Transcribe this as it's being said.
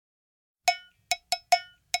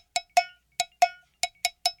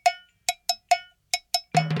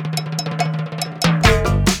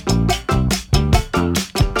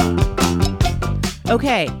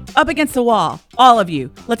Okay, up against the wall. All of you.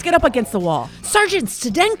 Let's get up against the wall. Sergeant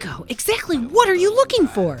Stadenko, exactly what are you looking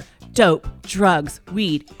for? Dope, drugs,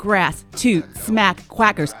 weed, grass, toot, smack,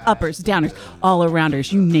 quackers, uppers, downers, all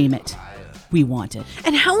arounders, you name it. We want it.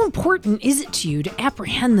 And how important is it to you to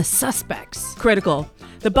apprehend the suspects? Critical.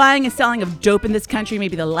 The buying and selling of dope in this country may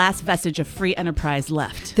be the last vestige of free enterprise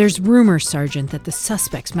left. There's rumor, Sergeant, that the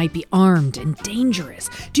suspects might be armed and dangerous.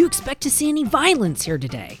 Do you expect to see any violence here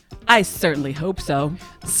today? I certainly hope so.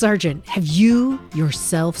 Sergeant, have you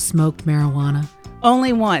yourself smoked marijuana?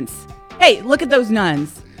 Only once. Hey, look at those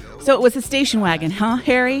nuns. So it was a station wagon, huh,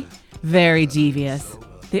 Harry? Very devious.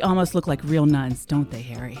 They almost look like real nuns, don't they,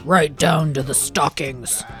 Harry? Right down to the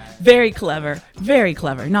stockings. Very clever. Very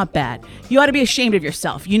clever. Not bad. You ought to be ashamed of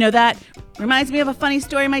yourself. You know that? Reminds me of a funny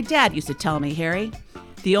story my dad used to tell me, Harry.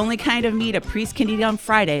 The only kind of meat a priest can eat on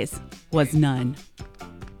Fridays was none.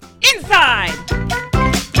 Inside!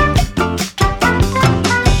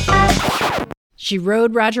 She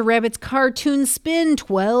rode Roger Rabbit's cartoon spin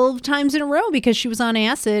 12 times in a row because she was on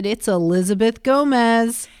acid. It's Elizabeth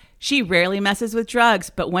Gomez. She rarely messes with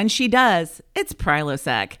drugs, but when she does, it's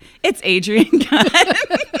Prilosec. It's Adrienne Gunn.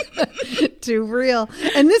 Too real.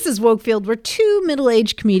 And this is Wokefield, where two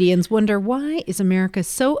middle-aged comedians wonder, why is America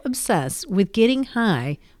so obsessed with getting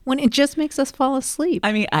high when it just makes us fall asleep?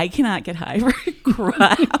 I mean, I cannot get high for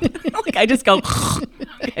crap. Like, I just go.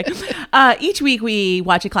 Okay. Each week, we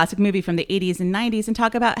watch a classic movie from the 80s and 90s and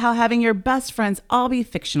talk about how having your best friends all be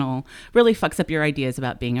fictional really fucks up your ideas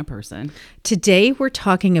about being a person. Today, we're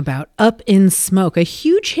talking about Up in Smoke, a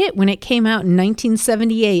huge hit when it came out in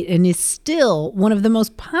 1978 and is still one of the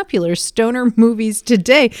most popular stoner movies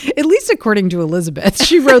today, at least according to Elizabeth.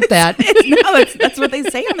 She wrote that. No, that's what they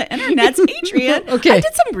say on the internet. It's Adrienne. Okay. I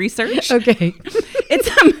did some research. Okay. It's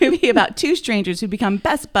a movie about two strangers who become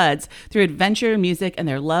best buds through adventure, music, and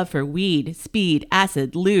their love for weed, speed,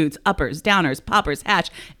 acid, lewds, uppers, downers, poppers, hatch,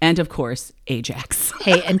 and of course, Ajax.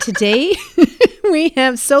 Hey, and today we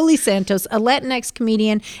have Soli Santos, a Latinx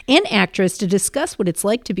comedian and actress, to discuss what it's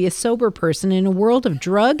like to be a sober person in a world of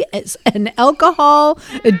drug and alcohol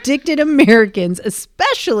addicted Americans,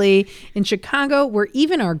 especially in Chicago, where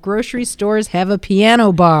even our grocery stores have a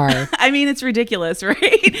piano bar. I mean, it's ridiculous, right?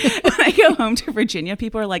 When I go home to Virginia,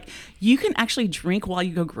 people are like, you can actually drink while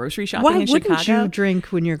you go grocery shopping in Chicago? Why wouldn't you drink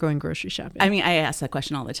when you're going grocery shopping? I mean, I ask that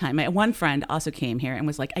question all the time. My one friend also came here and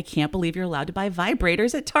was like, I can't believe you're allowed to buy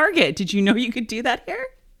vibrators at Target. Did you know you could do that here?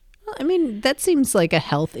 Well, I mean, that seems like a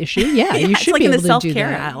health issue. Yeah, you should like be in able the to do self-care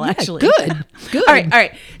that. aisle, Yeah, actually. Good. All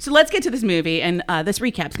right. So let's get to this movie, and this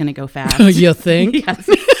recap's going to go fast. You think? Yes.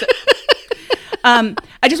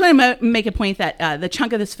 I just want to make a point that the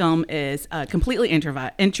chunk of this film is completely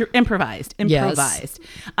improvised. Yes.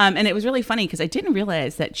 And it was really funny because I didn't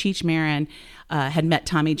realize that Cheech Marin had met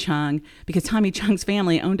Tommy Chung because Tommy Chung's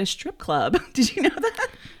family owned a strip club. Did you know that?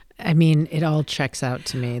 I mean, it all checks out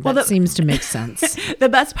to me. Well, that seems to make sense. The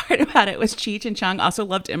best part about it was Cheech and Chung also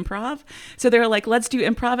loved improv. So they were like, let's do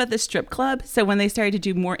improv at the strip club. So when they started to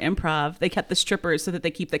do more improv, they kept the strippers so that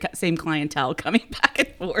they keep the same clientele coming back and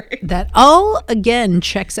forth. That all, again,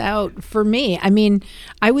 checks out for me. I mean,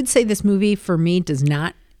 I would say this movie, for me, does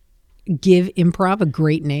not give improv a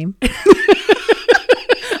great name.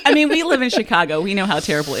 I mean, we live in Chicago. We know how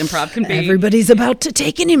terrible improv can be. Everybody's about to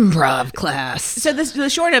take an improv class. So the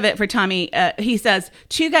short of it for Tommy, he says,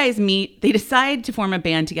 two guys meet. They decide to form a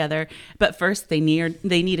band together. But first, they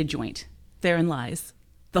need a joint. Therein lies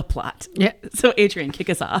the plot. Yeah. So Adrienne, kick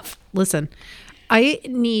us off. Listen, I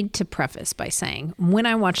need to preface by saying, when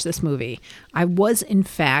I watched this movie, I was, in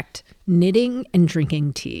fact, knitting and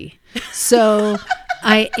drinking tea. So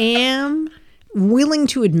I am willing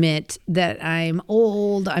to admit that I'm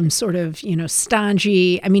old, I'm sort of,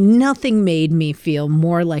 stodgy. I mean, nothing made me feel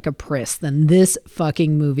more like a priss than this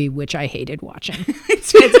fucking movie, which I hated watching.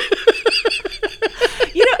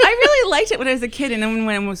 I really liked it when I was a kid, and then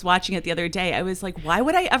when I was watching it the other day, I was like, why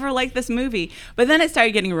would I ever like this movie? But then it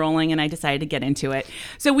started getting rolling, and I decided to get into it.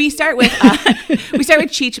 So we start with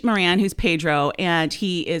Cheech Marin, who's Pedro, and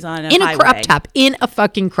he is on a highway. In a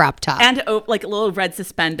fucking crop top. And like little red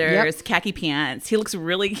suspenders, khaki pants. He looks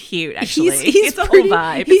really cute, actually. It's a whole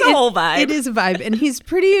vibe. It's a whole vibe. It is a vibe. And he's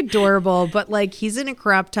pretty adorable, but like he's in a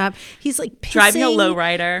crop top. He's like pissing. Driving a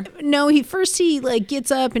lowrider. No, he like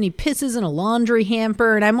gets up and he pisses in a laundry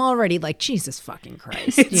hamper. And I'm already like, Jesus fucking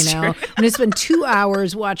Christ. It's I'm going to spend 2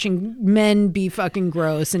 hours watching men be fucking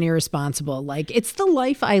gross and irresponsible. Like, it's the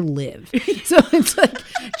life I live. So it's like,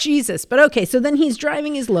 Jesus. But okay, so then he's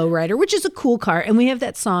driving his lowrider, which is a cool car, and we have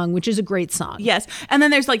that song, which is a great song. Yes. And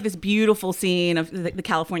then there's like this beautiful scene of the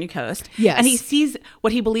California coast. Yes. And he sees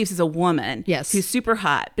what he believes is a woman. Yes. Who's super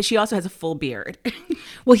hot, but she also has a full beard.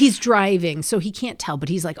 Well, he's driving, so he can't tell, but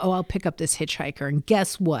he's like, oh, I'll pick up this hitchhiker. And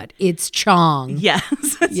guess what? It's Chong. Yes.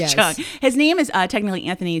 It's Yes. Chung. His name is technically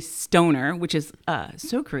Anthony Stoner, which is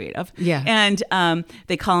so creative. Yeah. And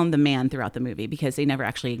they call him the man throughout the movie because they never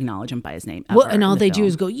actually acknowledge him by his name. Well, ever and all in the they do film.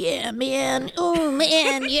 is go, yeah, man. Oh,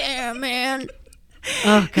 man. Yeah, man.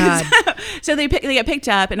 Oh, God. So they get picked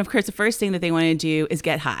up, and of course, the first thing that they want to do is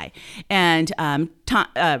get high. And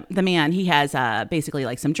the man, he has basically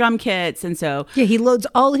like some drum kits, and so Yeah, he loads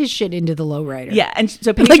all his shit into the lowrider. yeah, and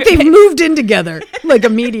so Pedro, Like they've moved in together, like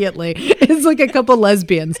immediately. It's like a couple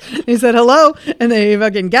lesbians. They said hello, and they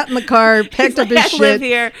fucking got in the car, packed up his I shit. live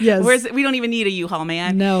here. Yes. We don't even need a U-Haul,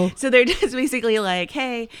 man. No. So they're just basically like,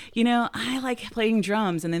 hey, I like playing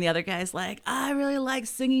drums, and then the other guy's like, I really like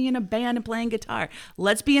singing in a band and playing guitar.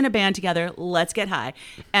 Let's be in a band together. Let's get high.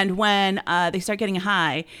 And when they start getting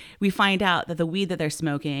high, we find out that the weed that they're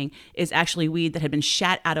smoking is actually weed that had been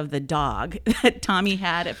shat out of the dog that Tommy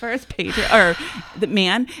had at first, Pedro, or the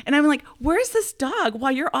man. And I'm like, where's this dog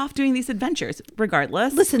while you're off doing these adventures?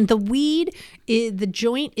 Regardless. Listen, the weed, the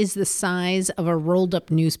joint is the size of a rolled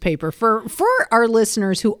up newspaper. For our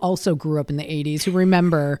listeners who also grew up in the 80s, who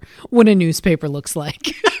remember what a newspaper looks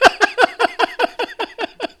like.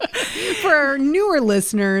 For our newer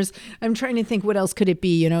listeners, I'm trying to think what else could it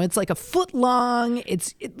be. It's like a foot long.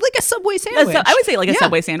 It's like a Subway sandwich. I would say like a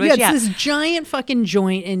Subway sandwich. Yeah, it's this giant fucking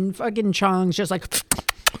joint, and fucking Chong's just like,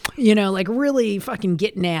 like really fucking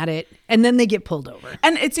getting at it. And then they get pulled over.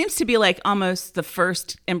 And it seems to be like almost the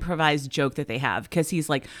first improvised joke that they have, because he's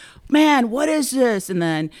like, man, what is this? And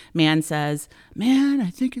then man says, man,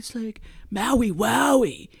 I think it's like Maui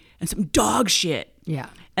Wowie and some dog shit. Yeah.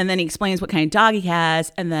 And then he explains what kind of dog he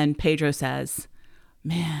has. And then Pedro says,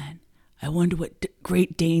 man, I wonder what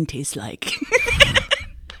Great Dane tastes like.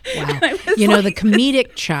 Wow. The the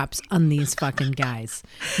comedic chops on these fucking guys,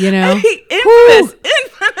 infamously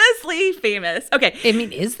famous. Okay. I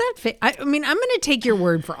mean, is that I'm going to take your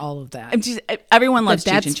word for all of that. Everyone loves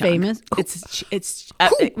Cheech that's and Chong. famous? It's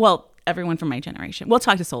everyone from my generation. We'll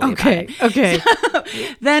talk to Sully about it. Okay.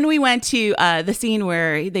 Then we went to the scene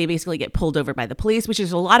where they basically get pulled over by the police, which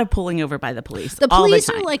is a lot of pulling over by the police. The all police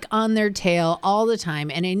the time. are like on their tail all the time.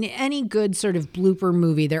 And in any good sort of blooper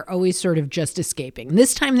movie, they're always sort of just escaping.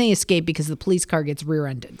 This time they escape because the police car gets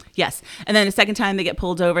rear-ended. Yes. And then the second time they get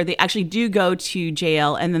pulled over, they actually do go to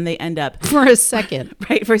jail, and then they end up For a second.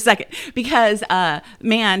 right, for a second, because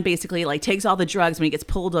man basically like takes all the drugs when he gets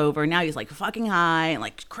pulled over. Now he's like fucking high and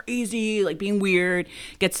like crazy, like being weird,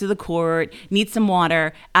 gets to the court, needs some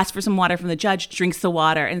water, asks for some water from the judge, drinks the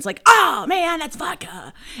water, and it's like, oh man, that's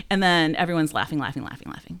vodka. And then everyone's laughing.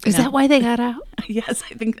 Is that why they got out? Yes,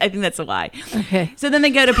 I think that's why. Okay. So then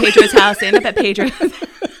they go to Pedro's house, they end up at Pedro's.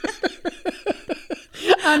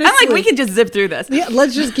 Honestly. I'm like, we can just zip through this. Yeah,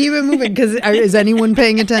 let's just keep it moving, because is anyone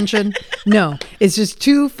paying attention? No, it's just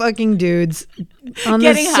two fucking dudes on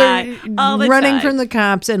Getting high all the running time. from the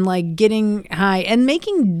cops and like getting high and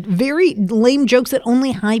making very lame jokes that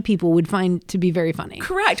only high people would find to be very funny.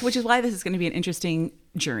 Correct, which is why this is going to be an interesting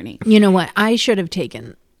journey. You know what? I should have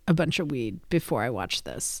taken a bunch of weed before I watched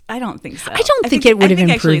this. I don't think so. I don't think it would have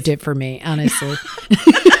actually improved it for me, honestly.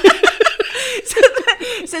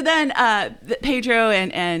 So then Pedro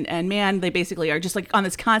and Man, they basically are just like on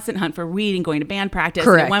this constant hunt for weed and going to band practice.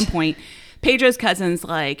 Correct. At one point, Pedro's cousins,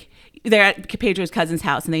 they're at Pedro's cousin's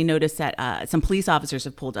house, and they notice that some police officers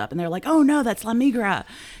have pulled up, and they're like, oh no, that's La Migra.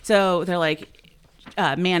 So they're like,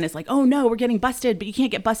 Man is like, oh no, we're getting busted, but you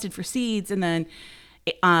can't get busted for seeds. And then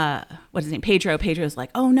what's his name? Pedro's like,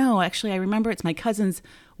 oh no, actually I remember it's my cousin's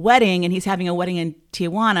wedding, and he's having a wedding in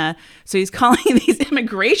Tijuana, so he's calling these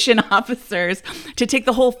immigration officers to take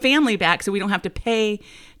the whole family back so we don't have to pay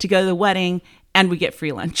to go to the wedding, and we get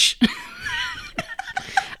free lunch.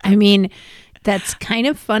 I mean, that's kind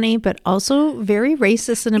of funny, but also very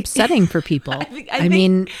racist and upsetting for people. I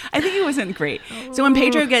think it wasn't great. So when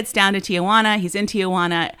Pedro gets down to Tijuana, he's in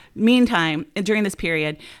Tijuana. Meantime, during this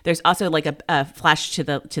period, there's also like a flash to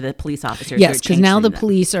the police officers. Yes, because now the them.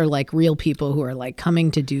 police are like real people who are like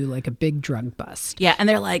coming to do like a big drug bust. Yeah, and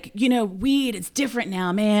they're like, weed, it's different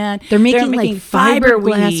now, man. They're making like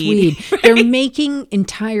fiberglass weed. Right? They're making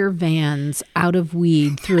entire vans out of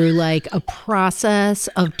weed through like a process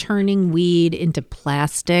of turning weed into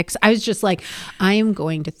plastics. I was just like, I am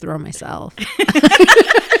going to throw myself.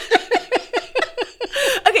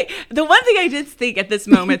 Okay, the one thing I did think at this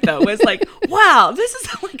moment though was like, wow, this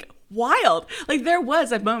is like wild. Like there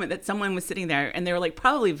was a moment that someone was sitting there and they were like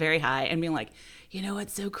probably very high and being like, you know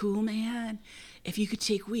what's so cool, man? If you could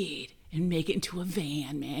take weed and make it into a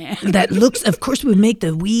van, man. That looks, of course, we'll make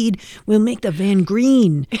the van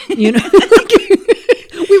green. You know,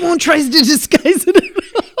 we won't try to disguise it at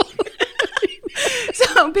all.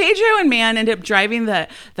 So Pedro and Man end up driving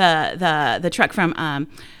the truck from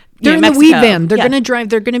They're in Mexico. the weed van. They're going to drive.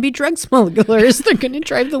 They're going to be drug smugglers. They're going to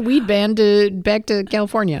drive the weed van back to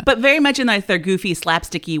California. But very much in like their goofy,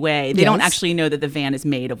 slapsticky way. They don't Yes. actually know that the van is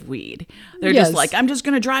made of weed. They're Yes. just like, I'm just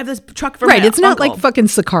going to drive this truck for Right. my It's not uncle. like fucking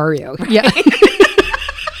Sicario. Yeah.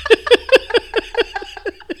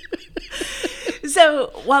 So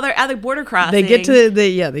while they're at the border crossing, They get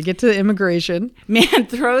to immigration. Man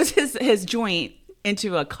throws his joint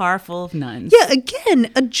into a car full of nuns. Yeah,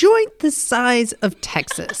 again, a joint the size of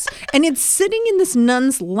Texas. And it's sitting in this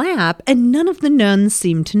nun's lap, and none of the nuns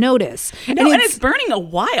seem to notice. No, and it's burning a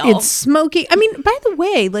while. It's smoking. I mean, by the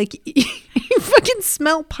way, like, you fucking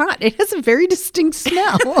smell pot. It has a very distinct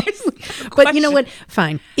smell. But you know what?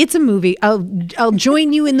 Fine. It's a movie. I'll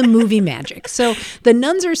join you in the movie magic. So the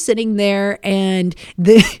nuns are sitting there, and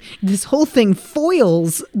this whole thing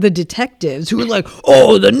foils the detectives who are like,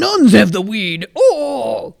 oh, the nuns have the weed.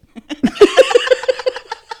 Oh.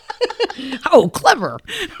 How clever.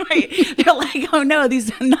 Right. They're like, oh no,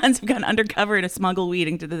 these nuns have gone undercover to smuggle weed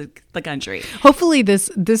into the country. Hopefully this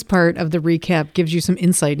part of the recap gives you some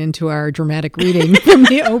insight into our dramatic reading from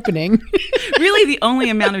the opening. Really the only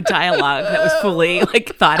amount of dialogue that was fully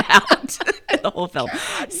like thought out in the whole film.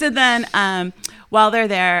 So then while they're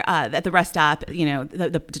there at the rest stop, you know, the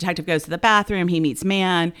detective goes to the bathroom. He meets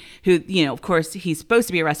Man, who, you know, of course, he's supposed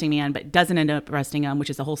to be arresting Man, but doesn't end up arresting him, which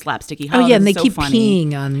is a whole slapsticky. Oh, yeah, and they so keep funny.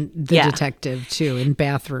 peeing on the detective, too, in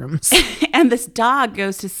bathrooms. And this dog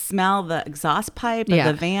goes to smell the exhaust pipe of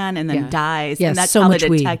the van and then dies. Yeah, and that's so how the much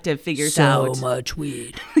weed. detective figures out. So much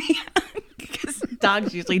weed. Because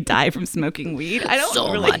dogs usually die from smoking weed. I don't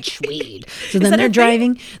So really much weed. So then that they're a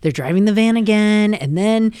thing? driving the van again, and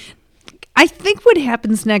then I think what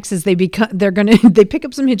happens next is they pick up some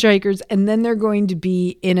hitchhikers, and then they're going to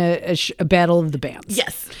be in a battle of the bands.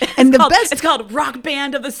 Yes. And It's called Rock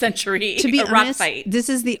Band of the Century. To be a honest, rock fight. this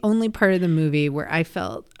is the only part of the movie where I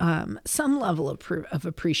felt some level of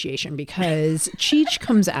appreciation, because Cheech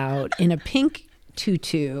comes out in a pink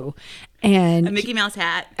tutu and A Mickey Mouse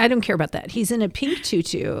hat. I don't care about that. He's in a pink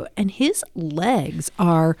tutu and his legs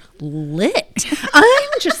are lit. I'm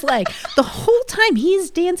just like, the whole time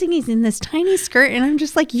he's dancing, he's in this tiny skirt, and I'm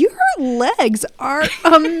just like, your legs are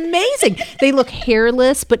amazing. They look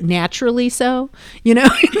hairless, but naturally so, you know,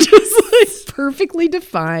 just like perfectly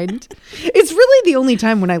defined. It's really the only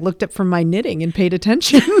time when I looked up from my knitting and paid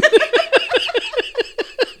attention.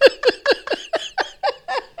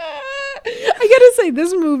 I gotta say,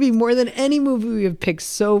 this movie, more than any movie we have picked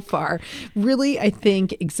so far, really, I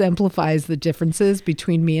think, exemplifies the differences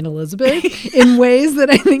between me and Elizabeth in ways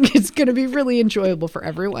that I think it's going to be really enjoyable for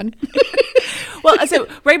everyone. Well, so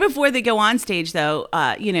right before they go on stage, though,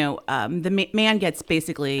 the man gets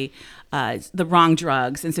basically the wrong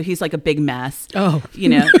drugs, and so he's like a big mess. Oh. You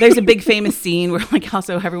know, there's a big famous scene where like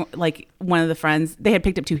also everyone, like one of the friends, they had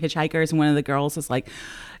picked up two hitchhikers, and one of the girls was like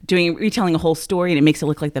retelling a whole story, and it makes it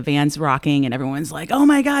look like the van's rocking, and everyone's like, "Oh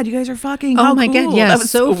my god, you guys are fucking!" Oh How my cool. God, yeah, That was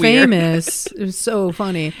so weird. famous. It was so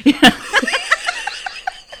funny.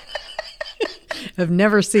 I've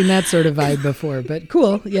never seen that sort of vibe before, but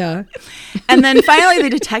cool, yeah. And then finally, the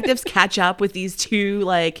detectives catch up with these two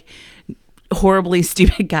like horribly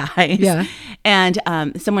stupid guys. Yeah. And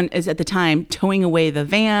someone is at the time towing away the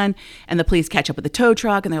van, and the police catch up with the tow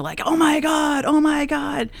truck, and they're like, oh my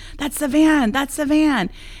God, that's the van.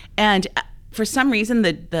 And for some reason,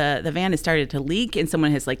 the van has started to leak, and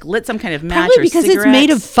someone has like lit some kind of match Probably or because cigarettes. it's made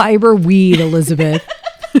of fiber weed, Elizabeth.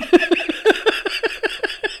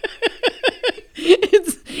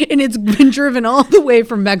 It's been driven all the way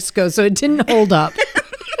from Mexico, so it didn't hold up.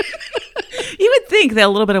 You would think that a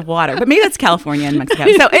little bit of water, but maybe that's California and Mexico.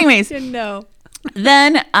 So anyways, No.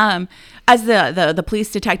 then as the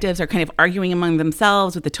police detectives are kind of arguing among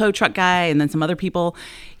themselves with the tow truck guy and then some other people,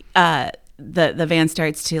 the van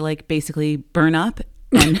starts to like basically burn up,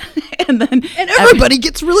 and then Everybody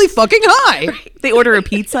gets really fucking high. they order a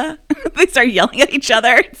pizza. They start yelling at each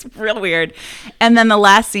other. It's real weird. And then the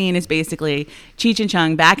last scene is basically Cheech and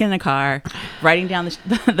Chong back in a car, riding down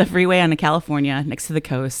the freeway on California next to the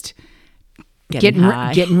coast, getting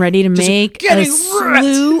high. Getting ready to make a getting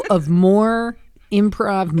slew of more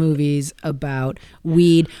improv movies about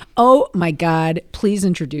weed. Oh my God, please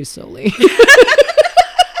introduce Soli.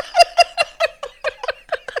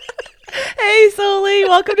 Hey, Soli,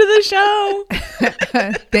 welcome to the show.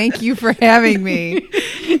 Thank you for having me.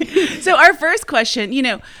 So our first question,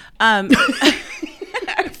 Many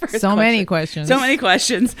questions. So many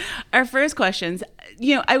questions. Our first questions,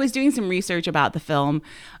 I was doing some research about the film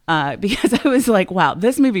because I was like, wow,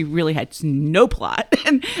 this movie really had no plot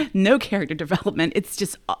and no character development. It's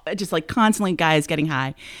just like constantly guys getting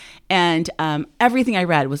high. And everything I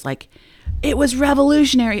read was like, it was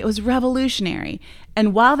revolutionary. It was revolutionary.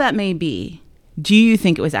 And while that may be, do you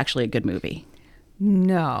think it was actually a good movie?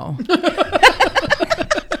 No.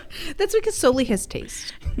 That's because Soli has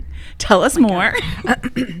taste. Tell us more.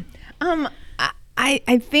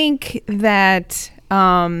 I think that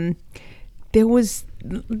it was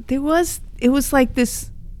like this.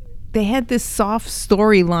 They had this soft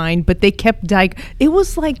storyline, but they kept it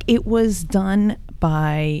was like it was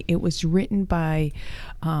written by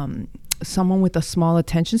someone with a small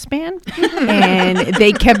attention span, and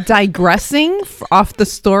they kept digressing off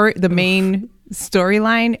the main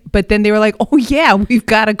storyline, but then they were like, oh yeah, we've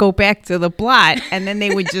got to go back to the plot, and then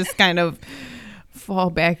they would just kind of fall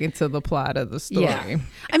back into the plot of the story. Yeah.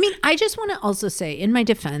 I mean, I just want to also say, in my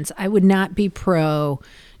defense, I would not be pro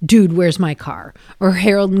Dude, Where's My Car? Or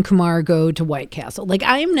Harold and Kumar Go to White Castle. Like,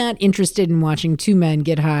 I am not interested in watching two men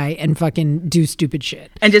get high and fucking do stupid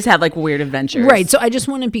shit. And just have like weird adventures. Right. So I just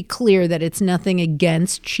want to be clear that it's nothing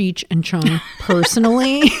against Cheech and Chong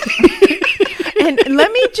personally. And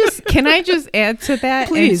can I just add to that?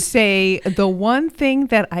 Please. And say the one thing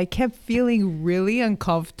that I kept feeling really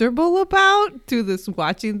uncomfortable about through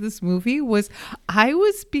watching this movie was I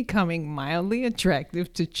was becoming mildly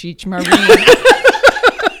attractive to Cheech Marin.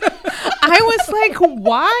 I was like,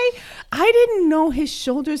 why? I didn't know his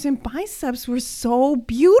shoulders and biceps were so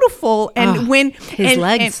beautiful. And his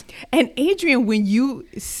legs. And Adrian, when you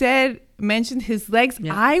mentioned his legs,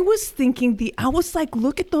 yeah. I was like,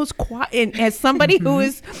 look at those quad. And as somebody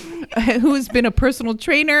who's been a personal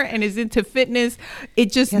trainer and is into fitness,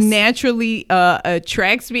 it just naturally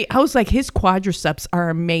attracts me. I was like, his quadriceps are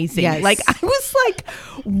amazing. Yes. Like, I was like,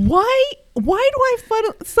 why do I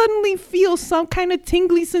suddenly feel some kind of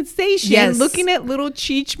tingly sensation looking at little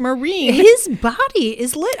Cheech Marin? His body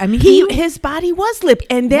is lit. I mean, his body was lit,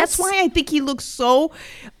 and that's why I think he looked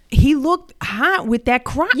hot with that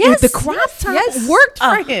crop. Yes, the crop top worked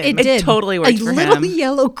for him. It did. It totally worked for him. A little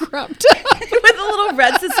yellow crop top with the little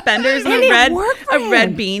red suspenders and a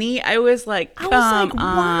red beanie. I was like, come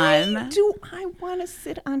on. Why do I want to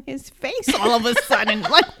sit on his face all of a sudden?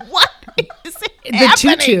 Like, what is it the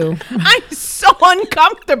tutu. I'm so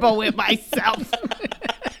uncomfortable with myself.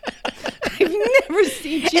 I've never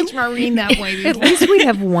seen Cheech Marin that way before. At least we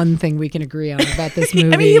have one thing we can agree on about this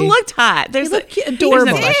movie. I mean, he looked hot. He looked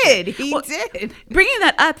adorable. He did. Bringing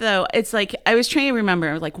that up, though, it's like I was trying to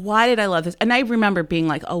remember, like, why did I love this? And I remember being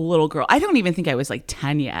like a little girl. I don't even think I was like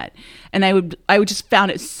 10 yet. And I would just found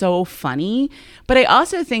it so funny. But I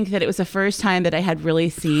also think that it was the first time that I had really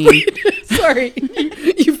seen. Sorry,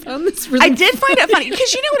 you found this really. I did find it funny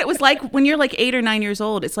because you know what it was like when you're like 8 or 9 years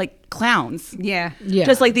old. It's like clowns. Yeah.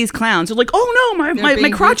 Just like these clowns. They're like, oh no, my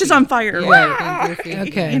crotch is on fire. Yeah,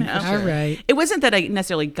 okay, all right. It wasn't that I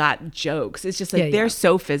necessarily got jokes. It's just like they're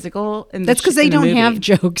so physical. And that's because they don't have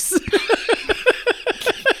jokes.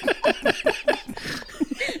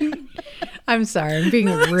 I'm sorry, I'm being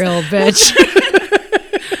a real bitch.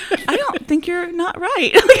 I don't think you're not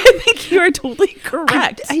right. I think you are totally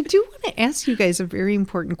correct. I do want to ask you guys a very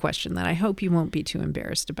important question that I hope you won't be too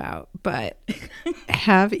embarrassed about. But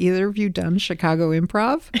have either of you done Chicago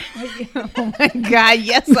Improv? Oh my God,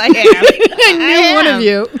 yes, I have. I knew one of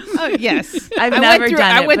you. Oh, yes. I've never done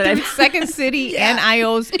it. I went through Second City and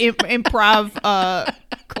IO's improv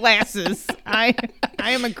classes. I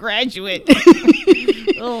am a graduate.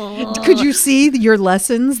 Could you see your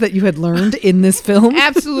lessons that you had learned in this film?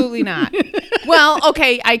 Absolutely not. Well,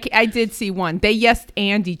 okay, I did see one. They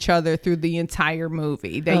yes-and each other through the entire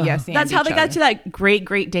movie. They yes-and That's how each they other. got to that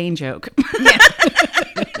Great Dane joke.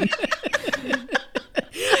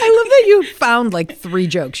 I love that you found like 3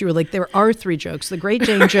 jokes. You were like, there are 3 jokes. The Great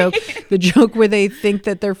Dane joke, the joke where they think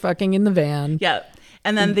that they're fucking in the van. Yeah.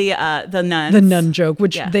 And then the nuns. The nun joke,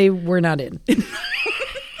 which they were not in.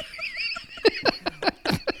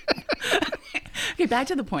 Okay, back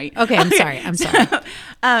to the point. Okay, I'm sorry.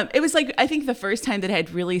 It was like, I think the first time that I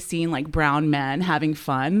had really seen like brown men having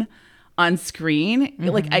fun on screen. Mm-hmm.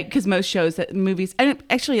 Like, because most shows, movies, and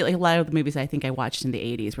actually like a lot of the movies I think I watched in the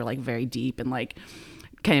 80s were like very deep and like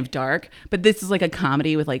kind of dark, but this is like a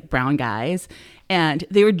comedy with like brown guys, and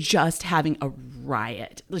they were just having a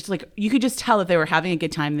riot. It's like you could just tell that they were having a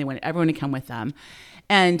good time and they wanted everyone to come with them.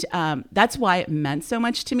 And that's why it meant so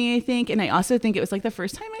much to me, I think. And I also think it was like the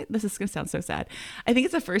first time this is going to sound so sad. I think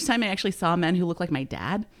it's the first time I actually saw men who look like my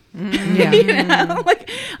dad. Yeah. You know?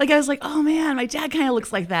 Like I was like, oh man, my dad kind of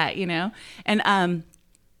looks like that, you know? And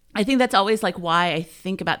I think that's always like why I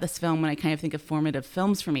think about this film when I kind of think of formative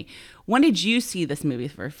films for me. When did you see this movie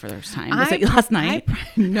for the first time? Was it last night?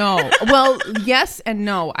 No. Well, yes and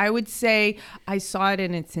no. I would say I saw it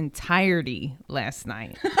in its entirety last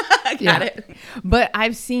night. Got it. But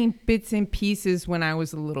I've seen bits and pieces when I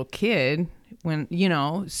was a little kid. When, you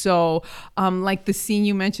know, so like the scene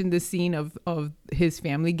you mentioned, the scene of his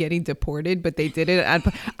family getting deported, but they did it.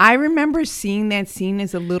 I remember seeing that scene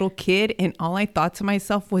as a little kid, and all I thought to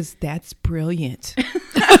myself was, that's brilliant.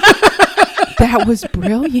 That was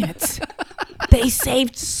brilliant. They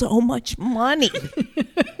saved so much money.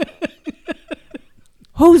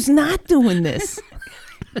 Who's not doing this?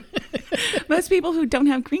 Most people who don't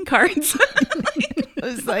have green cards. It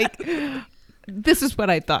was like, this is what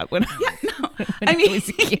I thought when I was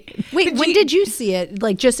a kid. Wait, when did you see it?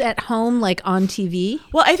 Like just at home, like on TV?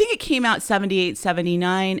 Well, I think it came out 78,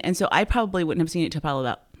 79. And so I probably wouldn't have seen it till probably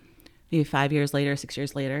about maybe 5 years later, 6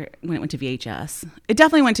 years later when it went to VHS. It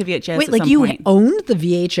definitely went to VHS Wait, at like some you point. owned the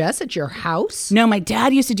VHS at your house? No, my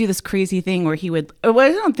dad used to do this crazy thing where he would, well,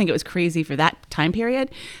 I don't think it was crazy for that time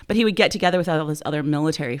period, but he would get together with all his other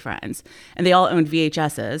military friends, and they all owned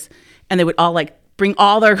VHSs, and they would all like bring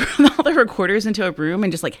all their recorders into a room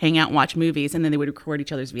and just like hang out and watch movies, and then they would record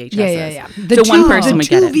each other's VHSs. Yeah. So one person would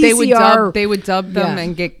get it. They would dub them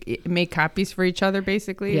Yeah. and make copies for each other,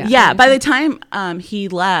 basically. Yeah. By the time he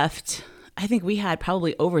left, I think we had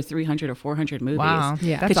probably over 300 or 400 movies. Wow.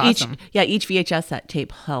 Yeah. 'Cause That's awesome. each VHS set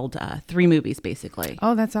tape held 3 movies basically.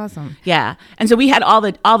 Oh, that's awesome. Yeah. And so we had all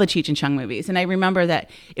the Cheech and Chong movies. And I remember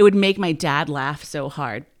that it would make my dad laugh so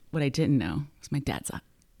hard. What I didn't know was my dad's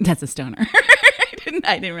a stoner.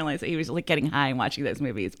 I didn't realize that he was like getting high and watching those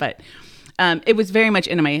movies. But it was very much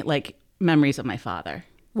into my like memories of my father.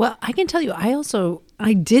 Well, I can tell you,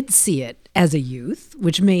 I did see it as a youth,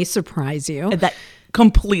 which may surprise you. That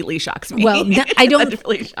completely shocks me. Well, I don't. That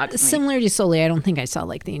really shocks me. Similar to Soleil, I don't think I saw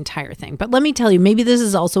like the entire thing. But let me tell you, maybe this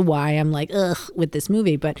is also why I'm like, ugh, with this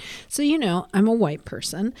movie. But so you know, I'm a white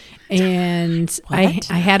person, and I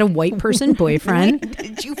had a white person boyfriend.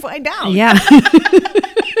 Did you find out? Yeah.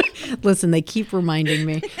 Listen, they keep reminding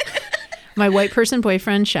me. My white person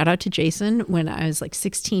boyfriend, shout out to Jason, when I was like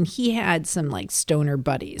 16, he had some like stoner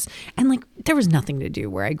buddies. And like there was nothing to do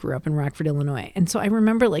where I grew up in Rockford, Illinois. And so I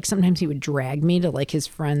remember like sometimes he would drag me to like his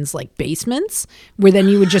friends' like basements where then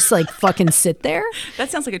you would just like fucking sit there. That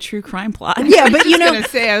sounds like a true crime plot. Yeah, but you I know, was gonna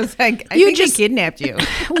say, I was like, I You think just- they kidnapped you.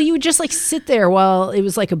 well, you would just like sit there while it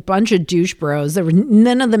was like a bunch of douche bros. There were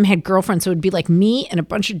none of them had girlfriends, so it would be like me and a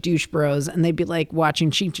bunch of douche bros, and they'd be like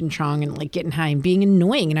watching Cheech and Chong and like getting high and being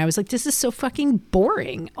annoying. And I was like, this is so fucking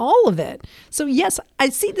boring, all of it. So yes, I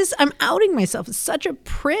see this. I'm outing myself as such a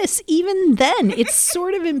priss. Even then, it's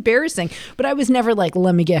sort of embarrassing. But I was never like,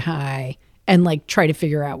 let me get high and like try to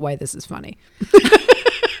figure out why this is funny.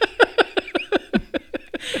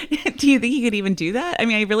 Do you think you could even do that? I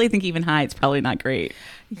mean, I really think even high, it's probably not great.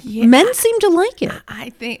 Yeah. Men seem to like it. I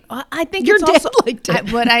think Your it's dad also, liked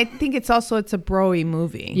it. but I think it's a bro-y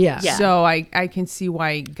movie. Yeah. Yeah. So I can see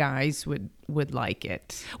why guys would like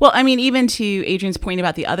it. Well, I mean, even to Adrian's point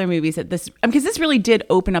about the other movies, that this, because this really did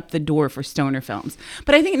open up the door for stoner films.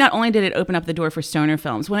 But I think not only did it open up the door for stoner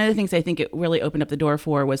films, one of the things I think it really opened up the door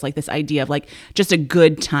for was like this idea of like just a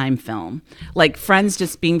good time film, like friends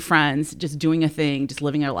just being friends, just doing a thing, just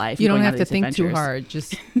living their life. You and don't going have on to these think too adventures. hard.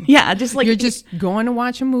 Just Yeah, just like you're just going to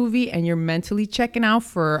watch a movie and you're mentally checking out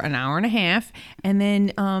for an hour and a half, and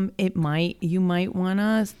then you might want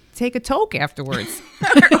to take a toke afterwards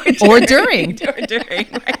or during.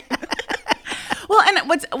 Right. Well, and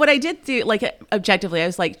what I did do, like objectively, I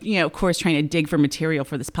was like, you know, of course, trying to dig for material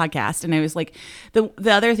for this podcast, and I was like, the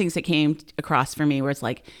other things that came across for me where it's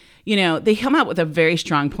like, you know, they come out with a very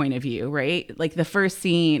strong point of view, right? Like the first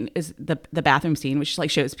scene is the bathroom scene, which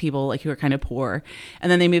like shows people like who are kind of poor,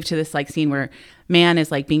 and then they move to this like scene where man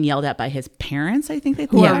is like being yelled at by his parents. I think they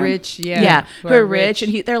Who are are rich, yeah. who are rich,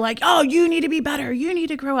 and they're like, oh, you need to be better, you need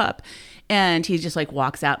to grow up, and he just like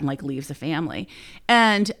walks out and like leaves the family,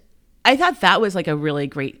 and I thought that was like a really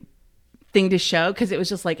great thing to show, because it was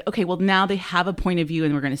just like, okay, well now they have a point of view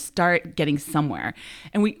and we're going to start getting somewhere,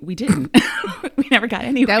 and we didn't. We never got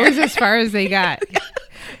anywhere. That was as far as they got.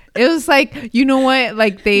 It was like, you know what?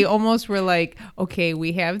 Like they almost were like, okay,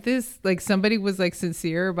 we have this. Like somebody was like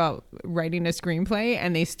sincere about writing a screenplay,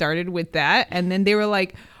 and they started with that, and then they were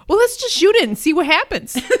like, well, let's just shoot it and see what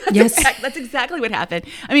happens. Yes. That's exactly what happened.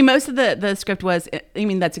 I mean, most of the script was, I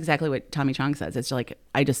mean, that's exactly what Tommy Chong says. It's like,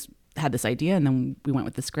 I just had this idea and then we went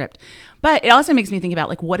with the script. But it also makes me think about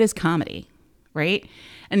like, what is comedy, right?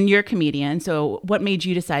 And you're a comedian. So what made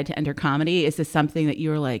you decide to enter comedy? Is this something that you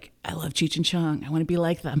were like, I love Cheech and Chong, I want to be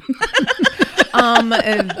like them?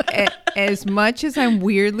 As much as I'm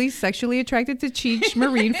weirdly sexually attracted to Cheech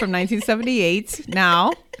Marine from 1978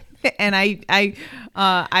 now, and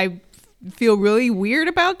I feel really weird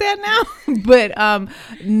about that now, but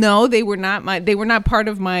no, they were not part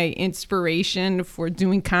of my inspiration for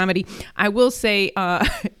doing comedy. I will say,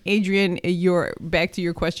 Adrian, back to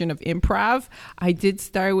your question of improv. I did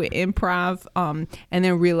start with improv, and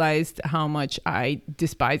then realized how much I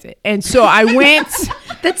despise it, and so I went.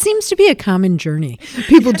 That seems to be a common journey.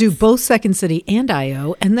 People do both Second City and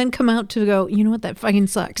IO, and then come out to go, you know what, that fucking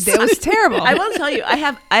sucks. That was terrible. I will tell you, I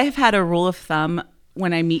have had a rule of thumb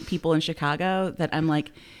when I meet people in Chicago that I'm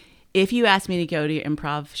like, if you ask me to go to your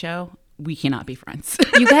improv show, we cannot be friends.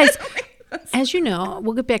 You guys, as you know,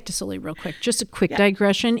 we'll get back to Sully real quick. Just a quick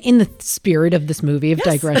digression in the spirit of this movie of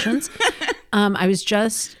digressions. I was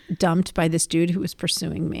just dumped by this dude who was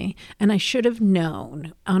pursuing me, and I should have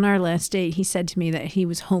known. On our last date, he said to me that he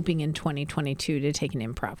was hoping in 2022 to take an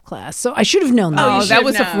improv class. So I should have known that. Oh, that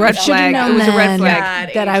was a red flag. It was a red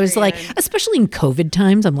flag. That I was like, especially in COVID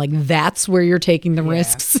times, I'm like, that's where you're taking the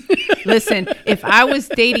risks. Listen, if I was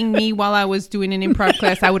dating me while I was doing an improv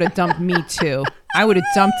class, I would have dumped me too. I would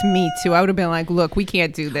have been like, look, we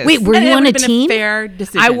can't do this. Wait, were you on a team? Fair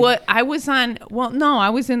decision. I was on, well, no, I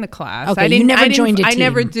was in the class. Okay, you never joined a team. I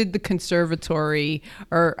never did the conservatory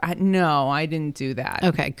no, I didn't do that.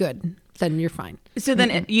 Okay, good. Then you're fine. So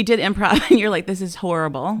then you did improv and you're like, this is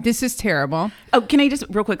horrible. This is terrible. Oh, can I just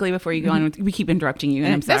real quickly before you go on? We keep interrupting you,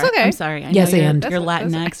 and I'm sorry. That's okay. I'm sorry. I Yes, know and. you're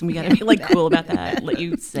Latinx, and we got to be like cool about that. Let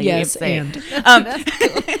you say Yes, say and.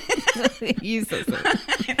 You so silly.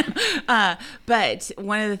 But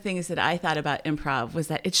one of the things that I thought about improv was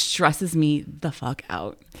that it stresses me the fuck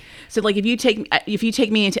out. So like if you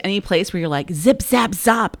take me into any place where you're like zip zap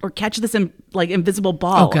zop or catch this invisible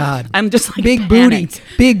ball, Oh, God. I'm just like Big panicked.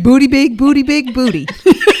 booty, big booty, big booty, big booty,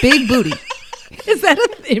 big booty. Is that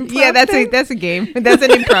an improv? Yeah, that's a game. That's an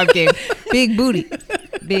improv game. Big booty,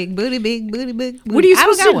 big booty, big booty, big booty. What are you I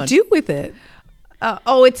don't supposed got to one. do with it?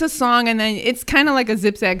 It's a song, and then it's kind of like a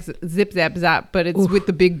zip zap zap, but it's with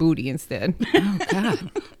the big booty instead. Oh,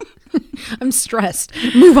 God. I'm stressed.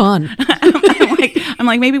 Move on. I'm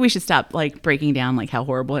like, maybe we should stop like breaking down like how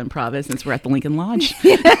horrible improv is since we're at the Lincoln Lodge.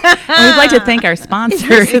 And we'd like to thank our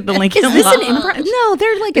sponsor, the Lincoln Is this Lodge. an improv? No,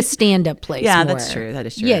 they're like a stand-up place. Yeah, more. that's true. That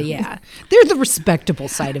is true. Yeah. They're the respectable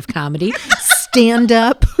side of comedy.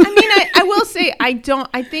 Stand-up. I mean, I will say I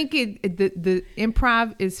think the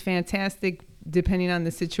improv is fantastic depending on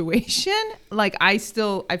the situation. Like I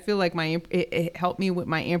feel like it helped me with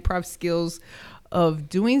my improv skills of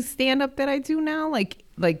doing stand-up that I do now, like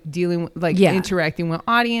dealing with interacting with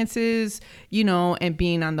audiences, and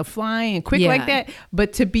being on the fly and quick like that.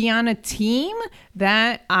 But to be on a team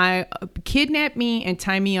that kidnap me and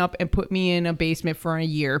tie me up and put me in a basement for a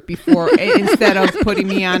year before instead of putting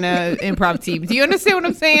me on an improv team. Do you understand what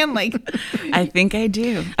I'm saying? Like, I think I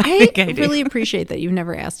do. I really appreciate that you've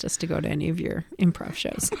never asked us to go to any of your improv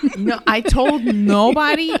shows. no, I told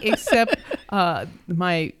nobody except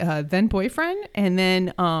my then boyfriend, and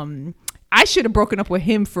then I should have broken up with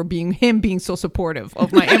him for being so supportive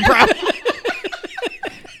of my improv.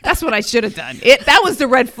 That's what I should have done. That was the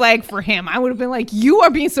red flag for him. I would have been like, you are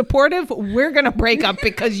being supportive. We're going to break up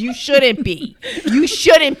because you shouldn't be. You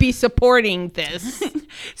shouldn't be supporting this.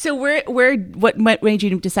 So what made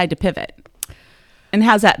you decide to pivot? And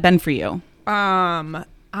how's that been for you?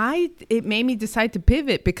 It made me decide to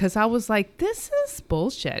pivot because I was like, this is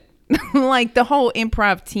bullshit. Like the whole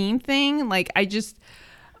improv team thing. Like I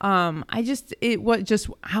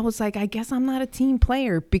was like, I guess I'm not a team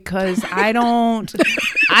player because I don't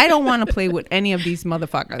want to play with any of these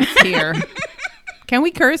motherfuckers here. Can we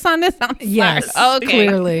curse on this? I'm sorry. Yes, okay.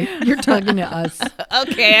 Clearly. You're talking to us.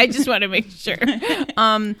 Okay, I just want to make sure.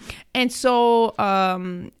 And so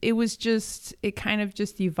it kind of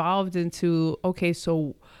just evolved into, okay,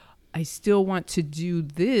 so I still want to do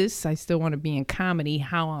this. I still want to be in comedy.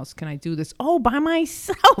 How else can I do this? Oh, by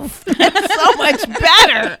myself. That's so much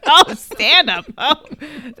better. Oh, stand up. Oh,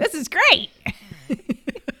 this is great.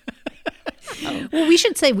 Well, we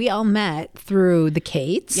should say we all met through the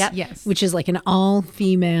Kates. Yep. Yes. Which is like an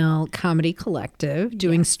all-female comedy collective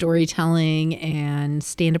doing storytelling and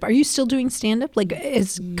stand-up. Are you still doing stand-up? Like,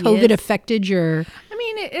 has COVID Yes. affected your... I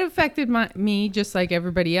mean, it affected me just like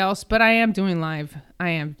everybody else, but I am doing live.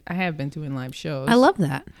 I have been doing live shows. I love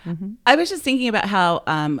that. I was just thinking about how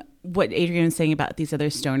what Adrian was saying about these other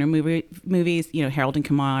stoner movies, you know, Harold and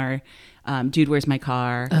Kumar, Dude, Where's My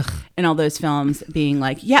Car, and all those films being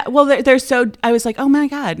like, yeah, well, they're so. I was like, oh my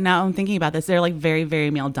god. Now I'm thinking about this. They're like very, very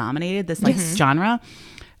male dominated. This like genre.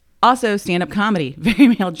 Also, stand-up comedy, very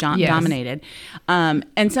male dominated.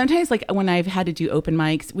 And sometimes, like when I've had to do open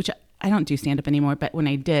mics, which I don't do stand-up anymore, but when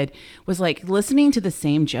I did, was like listening to the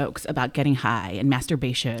same jokes about getting high and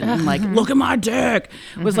masturbation and like, look at my dick,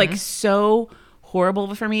 was like so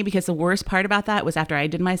horrible for me, because the worst part about that was after I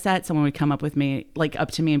did my set, someone would come up to me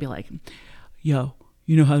and be like, yo,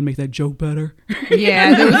 you know how to make that joke better?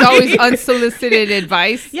 Yeah, there was always unsolicited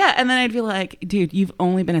advice. Yeah, and then I'd be like, dude, you've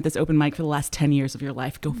only been at this open mic for the last 10 years of your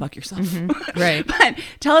life. Go fuck yourself. Right. But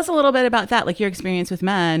tell us a little bit about that, like your experience with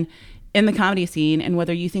men in the comedy scene, and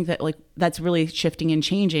whether you think that like that's really shifting and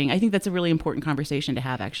changing. I think that's a really important conversation to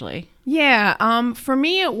have, actually. Yeah. For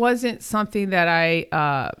me, it wasn't something that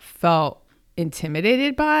I felt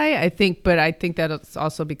intimidated by. I think that it's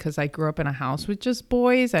also because I grew up in a house with just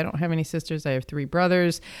boys. I don't have any sisters. I have 3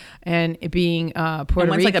 brothers, and it being Puerto And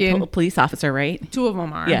one's Rican, like a police officer, right? 2 of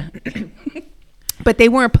them are. Yeah. But they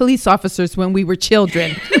weren't police officers when we were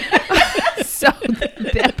children, so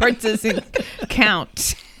that part doesn't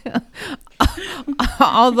count.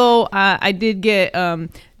 Although I did get,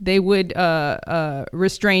 they would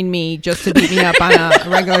restrain me just to beat me up on a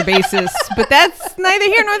regular basis, but that's neither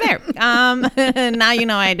here nor there. Now you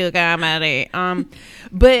know I do comedy.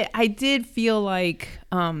 But I did feel like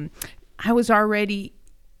I was already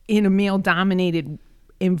in a male-dominated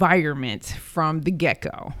environment from the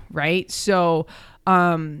get-go, right? So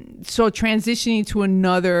transitioning to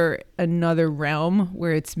another realm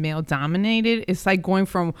where it's male dominated, it's like going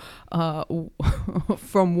from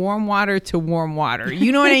warm water to warm water.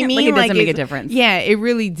 You know what I mean? Like it doesn't make a difference. Yeah, it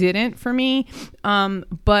really didn't for me.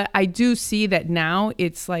 But I do see that now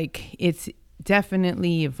it's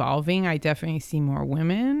definitely evolving. I definitely see more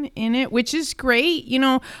women in it, which is great, you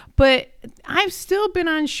know, but I've still been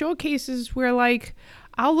on showcases where like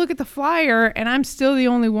I'll look at the flyer and I'm still the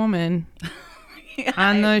only woman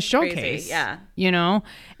on the showcase. Crazy. Yeah. You know,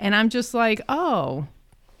 and I'm just like, oh,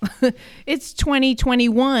 it's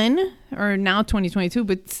 2021 or now 2022,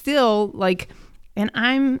 but still like,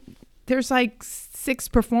 and there's like 6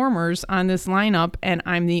 performers on this lineup and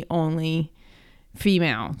I'm the only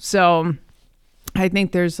female. So I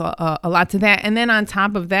think there's a lot to that. And then on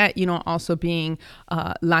top of that, you know, also being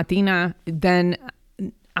Latina, then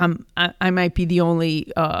I might be the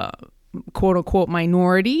only quote unquote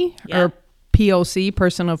minority or POC,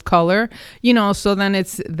 person of color, you know, so then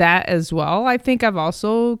it's that as well. I think I've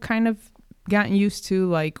also kind of gotten used to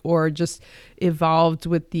like, or just evolved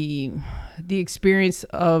with the experience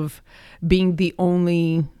of being the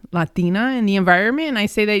only Latina in the environment. And I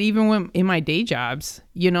say that even when in my day jobs,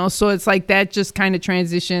 you know, so it's like that just kind of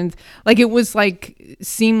transitioned. Like it was like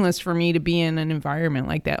seamless for me to be in an environment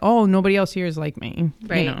like that. Oh, nobody else here is like me.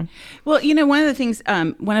 Right. You know? Well, you know, one of the things,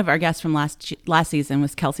 one of our guests from last season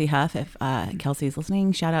was Kelsey Huff. If Kelsey's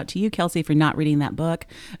listening, shout out to you, Kelsey, for not reading that book.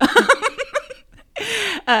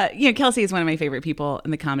 You know, Kelsey is one of my favorite people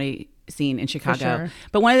in the comedy scene in Chicago. Sure.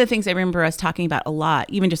 But one of the things I remember us talking about a lot,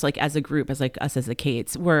 even just like as a group, as like us as the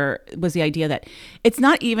Kates, was the idea that it's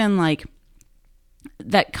not even like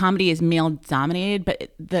that comedy is male dominated,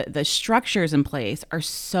 but the structures in place are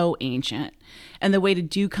so ancient, and the way to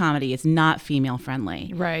do comedy is not female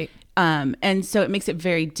friendly. Right. And so it makes it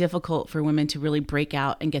very difficult for women to really break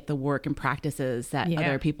out and get the work and practices that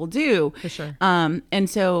other people do. For sure. And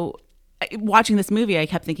so watching this movie, I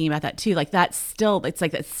kept thinking about that too. Like that's still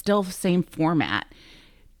same format.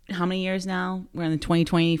 How many years now? We're in the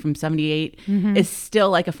 2020 from 78. Is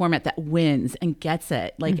still like a format that wins and gets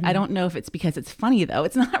it. Like, I don't know if it's because it's funny though.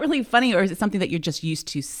 It's not really funny, or is it something that you're just used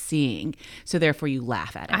to seeing? So therefore you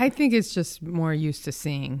laugh at it. I think it's just more used to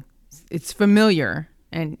seeing. It's familiar.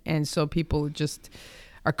 And so people just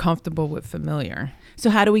are comfortable with familiar.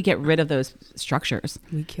 So how do we get rid of those structures?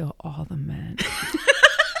 We kill all the men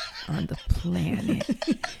on the planet.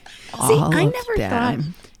 See, I never thought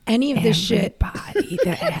any of this shit. Everybody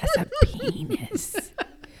that has a penis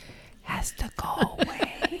has to go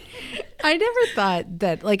away. I never thought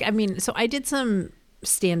that, like, I mean, so I did some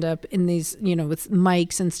stand up in these, with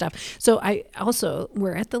mics and stuff. So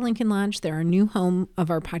we're at the Lincoln Lodge. They're our new home of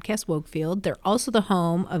our podcast, Wokefield. They're also the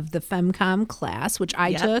home of the FemCom class, which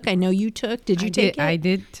I took. I know you took. Did you take it? I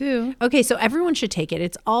did too. Okay, so everyone should take it.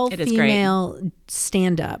 It's all female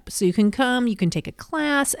stand up. So you can come, you can take a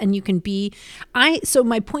class, and you can be. So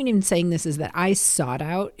my point in saying this is that I sought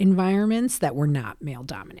out environments that were not male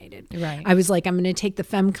dominated. Right. I was like, I'm going to take the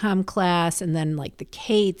FemCom class, and then like the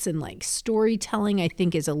Kates and like storytelling, I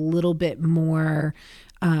think is a little bit more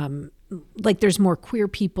like there's more queer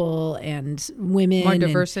people and women, more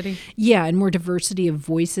diversity. And more diversity of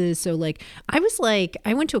voices. So like I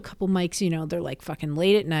went to a couple mics, they're like fucking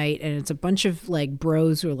late at night, and it's a bunch of like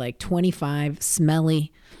bros who are like 25,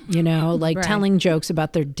 smelly, like Right. telling jokes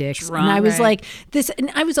about their dicks. Drunk, and I was right. like this,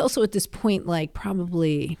 and I was also at this point like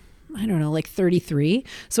probably, I don't know, like 33.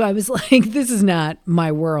 So I was like, this is not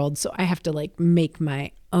my world. So I have to like make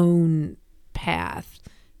my own path.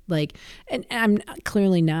 Like, and I'm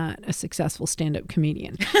clearly not a successful stand-up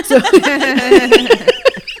comedian. So, so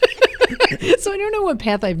I don't know what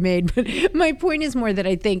path I've made, but my point is more that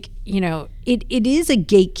I think, it is a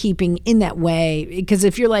gatekeeping in that way, because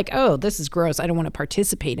if you're like, oh, this is gross, I don't want to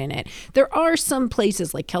participate in it. There are some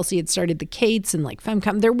places, like Kelsey had started the Kates and like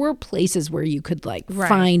FemCom, there were places where you could like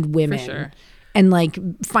find women. For sure. And like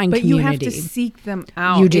find But community. you have to seek them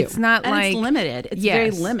out. You do. It's not And like it's limited. It's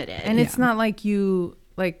very limited. And it's not like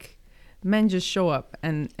men just show up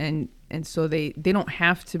and so they don't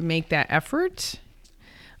have to make that effort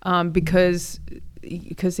because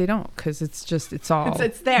they don't, because it's all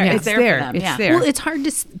it's there. Yeah, It's there for them. It's Yeah. there. Well, it's hard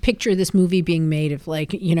to picture this movie being made if,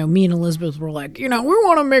 like, me and Elizabeth were like, we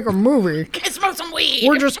want to make a movie. Can smoke some weed.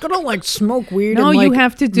 We're just gonna like smoke weed. No, and, you like,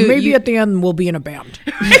 have to do- Maybe you- at the end we'll be in a band.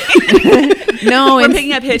 No, We're and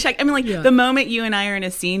picking up hitchhikers. I mean, like the moment you and I are in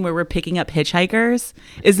a scene where we're picking up hitchhikers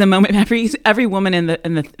is the moment every woman in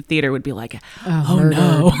the theater would be like, "Oh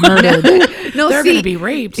no, murdered. no, they're see, gonna be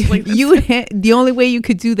raped." Like, the only way you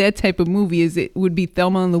could do that type of movie is it would be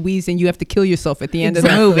Thelma and Louise, and you have to kill yourself at the end of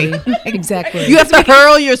the movie. Exactly. You have to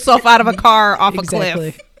hurl yourself out of a car off a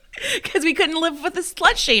Exactly. cliff. because we couldn't live with the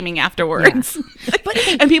slut shaming afterwards.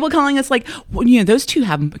 And people calling us like, well, those two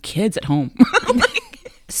have kids at home.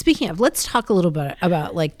 Speaking of, let's talk a little bit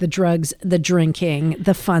about like the drugs, the drinking,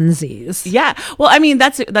 the funsies. Yeah. Well, I mean,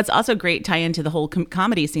 that's also a great tie into the whole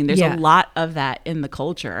comedy scene. There's Yeah. a lot of that in the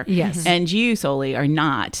culture. Yes. And you, Soli, are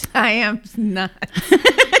not. I am not.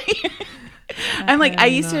 I'm like, I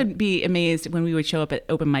used to be amazed when we would show up at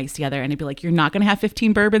open mics together and I'd be like, you're not going to have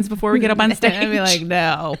 15 bourbons before we get up on stage. I'd be like,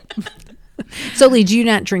 no. So, Lee, do you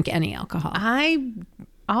not drink any alcohol?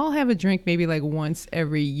 I'll have a drink maybe like once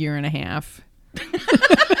every year and a half.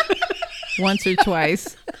 Once or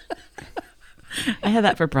twice. I had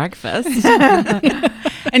that for breakfast.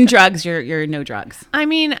 And drugs, you're no drugs. I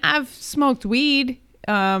mean, I've smoked weed,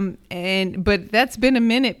 but that's been a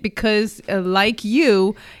minute because, like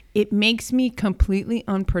you, it makes me completely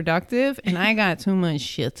unproductive, and I got too much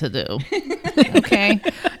shit to do. Okay,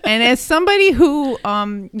 and as somebody who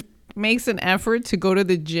makes an effort to go to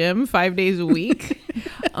the gym 5 days a week,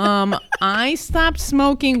 I stopped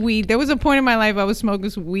smoking weed. There was a point in my life I was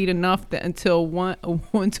smoking weed enough that until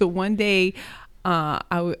one day.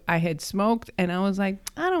 I had smoked and I was like,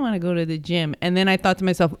 I don't want to go to the gym. And then I thought to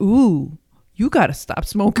myself, ooh, you got to stop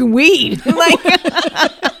smoking weed. Like,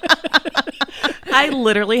 I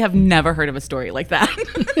literally have never heard of a story like that.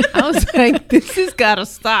 I was like, this has got to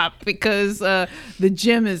stop because the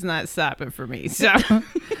gym is not stopping for me. So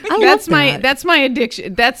that's my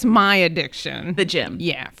addiction. That's my addiction. The gym.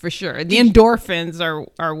 Yeah, for sure. The endorphins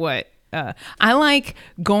are what I like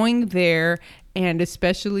going there. And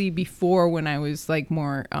especially before, when I was like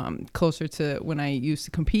more closer to when I used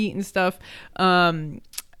to compete and stuff,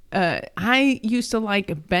 I used to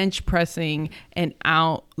like bench pressing and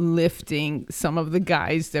out lifting some of the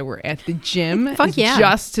guys that were at the gym. Fuck yeah.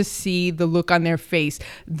 Just to see the look on their face.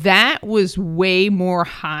 That was way more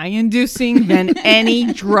high inducing than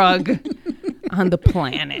any drug on the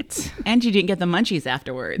planet. And you didn't get the munchies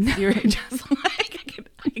afterwards. You were just like,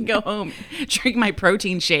 I can go home, drink my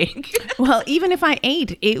protein shake. Well, even if I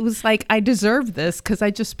ate, it was like, I deserve this because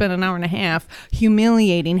I just spent an hour and a half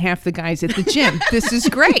humiliating half the guys at the gym. This is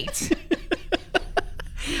great.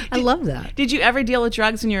 I love that. Did you ever deal with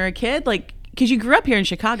drugs when you were a kid? Like, because you grew up here in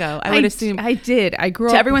Chicago. I would assume. I did. I grew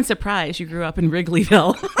To up. everyone's surprise, you grew up in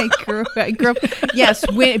Wrigleyville. I grew up. Yes,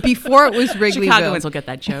 before it was Wrigleyville. Chicagoans will get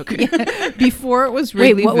that joke. Before it was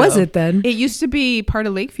Wrigleyville. Wait, what was it then? It used to be part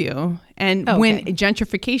of Lakeview. And when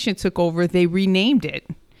gentrification took over, they renamed it.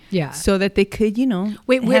 Yeah. So that they could,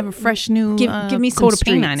 Wait, have a fresh new give me some coat of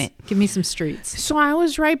streets. paint on it. Give me some streets. So I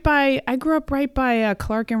grew up right by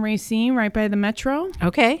Clark and Racine, right by the Metro.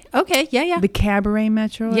 Okay. Yeah. The Cabaret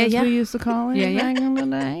Metro, Yeah, as yeah. we used to call it Yeah. back in the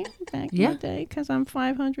day. Yeah. Because I'm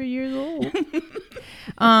 500 years old.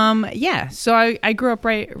 So I grew up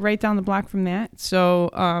right down the block from that.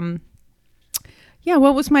 So,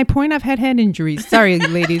 what was my point? I've had head injuries. Sorry,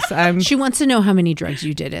 ladies. She wants to know how many drugs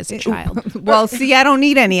you did as a child. Well, see, I don't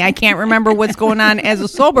need any. I can't remember what's going on as a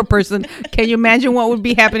sober person. Can you imagine what would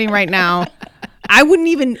be happening right now? I wouldn't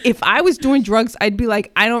even, if I was doing drugs, I'd be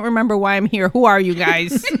like, I don't remember why I'm here. Who are you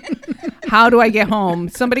guys? How do I get home?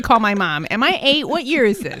 Somebody call my mom. Am I 8? What year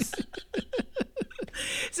is this?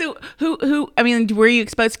 So were you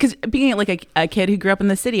exposed? Because being like a kid who grew up in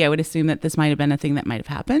the city, I would assume that this might have been a thing that might have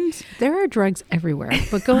happened. There are drugs everywhere,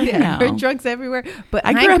 but go ahead. know. There are drugs everywhere. But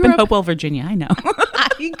I grew up in Hopewell, Virginia. I know.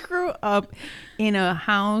 I grew up in a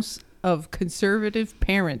house of conservative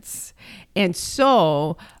parents, and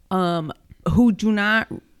so who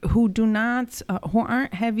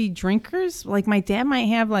aren't heavy drinkers. Like my dad might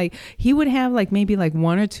have he would have maybe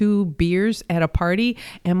 1 or 2 beers at a party,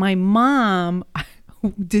 and my mom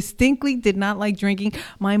distinctly did not like drinking.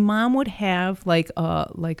 My mom would have piña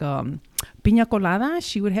colada.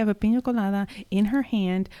 She would have a piña colada in her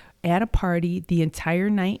hand at a party the entire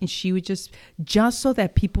night, and she would just so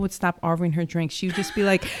that people would stop offering her drinks, she would just be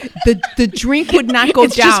like, the drink would not go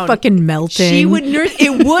It's down. just fucking melting. She would nurse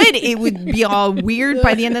it would be all weird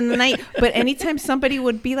by the end of the night. But anytime somebody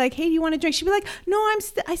would be like, hey, do you want a drink? She'd be like, no,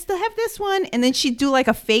 I still have this one. And then she'd do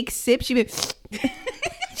a fake sip. She'd be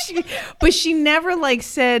but she never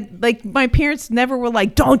said, my parents never were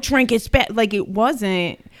like, don't drink, it's bad. It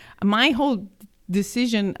wasn't. My whole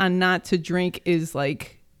decision on not to drink is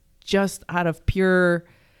just out of pure,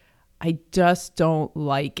 I just don't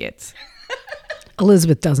like it.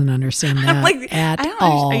 Elizabeth doesn't understand that at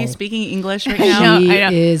all. Are you speaking English right now? She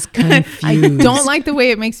is confused. I don't like the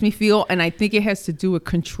way it makes me feel, and I think it has to do with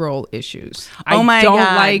control issues. Oh my I don't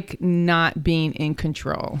God. like not being in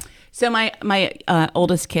control. So my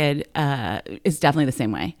oldest kid is definitely the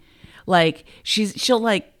same way.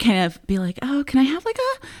 She'll kind of be like, oh, can I have a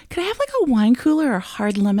wine cooler or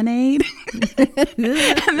hard lemonade?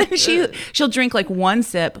 And then she'll drink one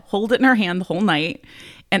sip, hold it in her hand the whole night,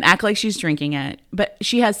 and act like she's drinking it. But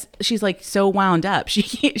she's so wound up.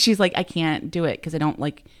 She's like, I can't do it because I don't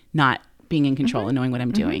like not being in control and knowing what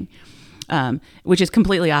I'm doing, which is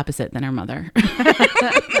completely opposite than her mother.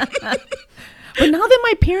 But now that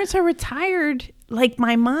my parents are retired,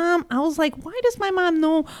 my mom, I was like, why does my mom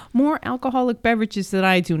know more alcoholic beverages than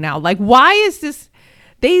I do now? Why is this?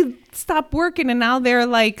 They stopped working and now they're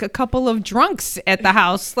a couple of drunks at the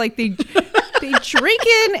house. They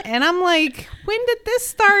drinking, and I'm like, when did this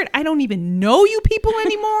start? I don't even know you people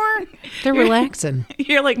anymore. They're relaxing.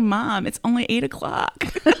 You're like, Mom, it's only 8:00.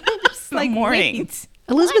 It's the morning. Wait.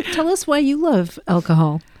 Elizabeth, tell us why you love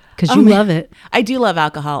alcohol. Because you love it. I do love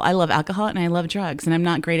alcohol. I love alcohol and I love drugs, and I'm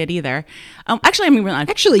not great at either. Actually,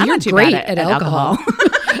 You're not too great bad at alcohol.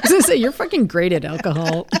 I was gonna say, you're fucking great at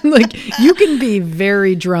alcohol. You can be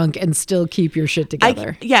very drunk and still keep your shit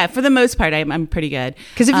together. Yeah, for the most part, I'm pretty good.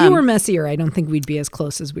 Because if you were messier, I don't think we'd be as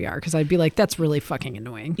close as we are. Because I'd be like, that's really fucking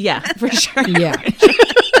annoying. Yeah, for sure. Yeah.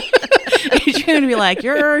 You're going to be like,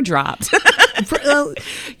 you're dropped.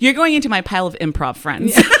 You're going into my pile of improv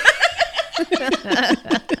friends. Yeah.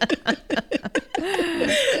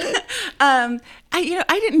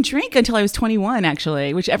 I didn't drink until I was 21,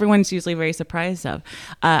 actually, which everyone's usually very surprised of.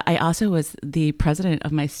 I also was the president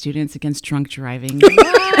of my Students Against Drunk Driving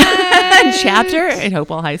chapter at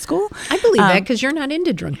Hopewell High School. I believe that because you're not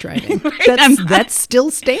into drunk driving. Right? That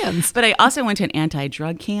still stands. But I also went to an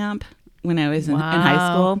anti-drug camp when I was in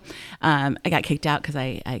high school. I got kicked out because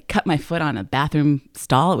I cut my foot on a bathroom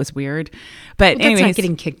stall. It was weird. But That's anyways, not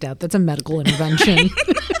getting kicked out. That's a medical intervention.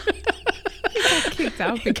 Kicked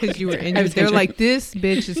out because you were injured. They're like, this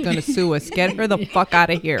bitch is going to sue us. Get her the fuck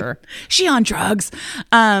out of here. She on drugs.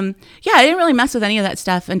 I didn't really mess with any of that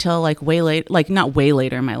stuff until way late, not way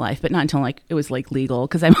later in my life, but not until it was legal,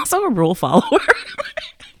 because I'm also a rule follower.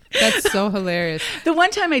 That's so hilarious. The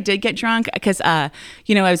one time I did get drunk, because I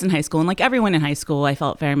was in high school, and like everyone in high school, I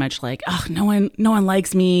felt very much like, oh, no one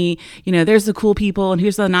likes me. There's the cool people, and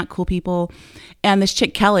here's the not cool people. And this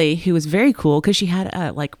chick Kelly, who was very cool because she had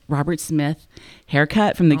a Robert Smith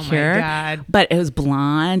haircut from The Cure, my God. but it was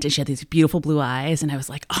blonde, and she had these beautiful blue eyes, and I was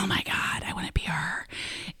like, oh my God, I want to be her.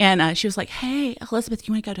 And she was like, hey, Elizabeth,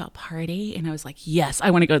 you want to go to a party? And I was like, yes,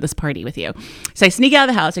 I want to go to this party with you. So I sneak out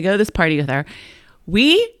of the house, I go to this party with her.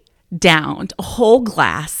 We downed a whole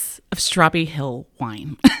glass of Strawberry Hill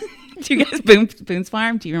wine. Do you guys Boone's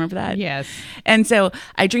Farm? Do you remember that? Yes. And so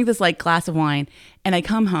I drink this like glass of wine, and I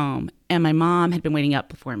come home, and my mom had been waiting up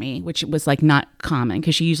before me, which was like not common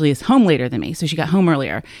because she usually is home later than me. So she got home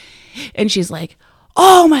earlier, and she's like,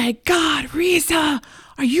 "Oh my God, Risa,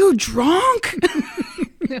 are you drunk?"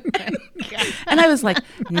 And I was like,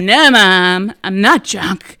 "No, Mom, I'm not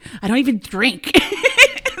drunk. I don't even drink."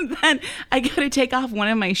 And then I go to take off one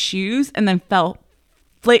of my shoes and then fell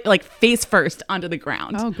like face first onto the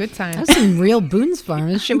ground. Oh, good times. That was some real Boone's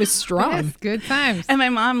Farm. This shit was strong. Yes, good times. And my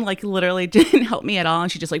mom like literally didn't help me at all.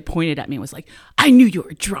 And she just like pointed at me and was like, "I knew you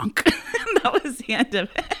were drunk." That was the end of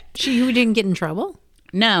it. You didn't get in trouble?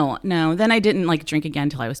 No. Then I didn't like drink again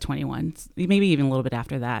until I was 21, maybe even a little bit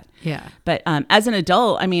after that. Yeah. But as an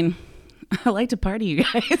adult, I mean, I like to party, you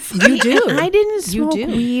guys. You do. I didn't You smoke do.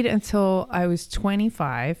 weed until I was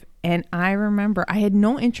 25. And I remember I had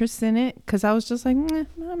no interest in it because I was just like,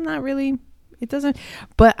 I'm not really, it doesn't.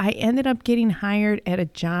 But I ended up getting hired at a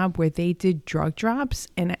job where they did drug drops.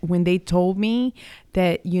 And when they told me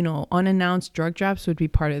that, you know, unannounced drug drops would be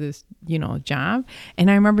part of this, you know, job.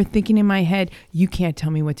 And I remember thinking in my head, you can't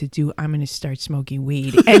tell me what to do. I'm going to start smoking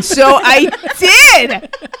weed. And so I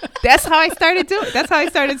did. That's how I started doing. That's how I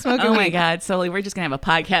started smoking weed. Oh my God, Sully, we're just going to have a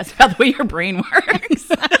podcast about the way your brain works.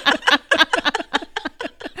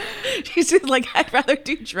 She's just like, I'd rather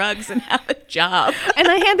do drugs than have a job. And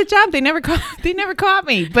I had the job. They never caught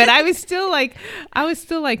me. But I was still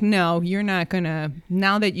like, no, you're not gonna.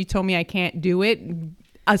 Now that you told me I can't do it,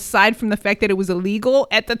 aside from the fact that it was illegal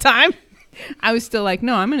at the time, I was still like,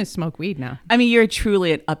 no, I'm gonna smoke weed now. I mean, you're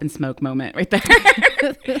truly an up and smoke moment right there.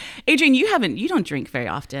 Adrian, you don't drink very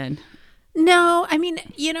often. No, I mean,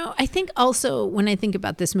 you know, I think also when I think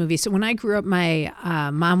about this movie, so when I grew up, my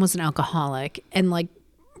mom was an alcoholic and like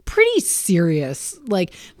pretty serious,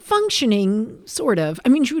 like functioning sort of. I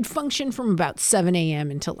mean, she would function from about 7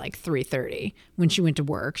 a.m. until like 3:30 when she went to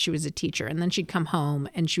work. She was a teacher. And then she'd come home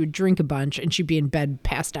and she would drink a bunch and she'd be in bed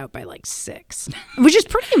passed out by like 6, which is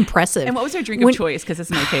pretty impressive. And what was her drink of choice? Because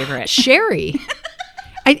it's my favorite. Sherry.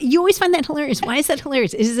 You always find that hilarious. Why is that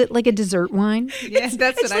hilarious? Is it like a dessert wine? Yes,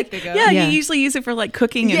 that's what I think of. Yeah, Yeah. you usually use it for like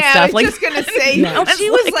cooking and Yeah, stuff. I was Like, just gonna say, Yeah. she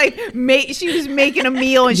was like, she was making a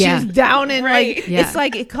meal and Yeah. she was down in Right. like, Yeah. it's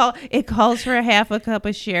like it calls for a half a cup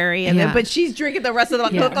of sherry, and Yeah. then but she's drinking the rest of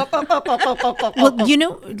the. Yeah. Well, you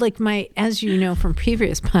know, like as you know from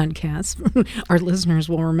previous podcasts, our listeners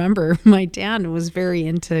will remember my dad was very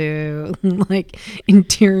into like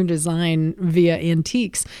interior design via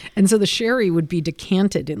antiques. And so the sherry would be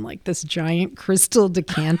decanted in like this giant crystal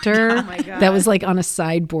decanter that was like on a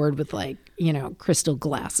sideboard with like, you know, crystal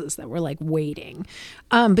glasses that were like waiting.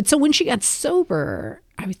 But so when she got sober,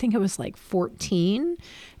 I would think I was like 14.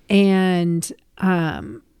 And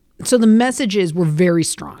so the messages were very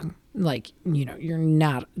strong. Like, you know, you're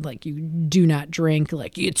not like, you do not drink,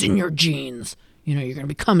 like it's in your genes, you know, you're going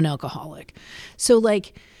to become an alcoholic. So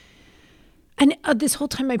like, and this whole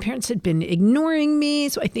time my parents had been ignoring me.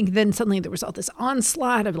 So I think then suddenly there was all this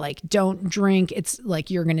onslaught of like, don't drink. It's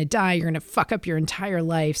like, you're going to die. You're going to fuck up your entire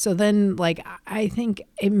life. So then like, I think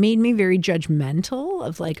it made me very judgmental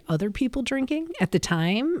of like other people drinking at the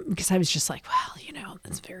time because I was just like, well, you know,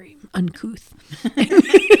 that's very uncouth.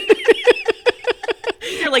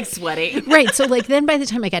 you're like sweating. Right. So like then by the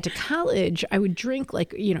time I got to college, I would drink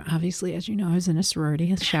like, you know, obviously, as you know, I was in a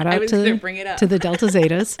sorority. Shout I out was to, gonna bring it up. to the Delta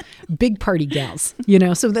Zetas, big party gals, you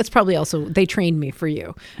know, so that's probably also, they trained me for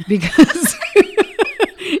you because,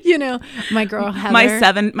 you know, my girl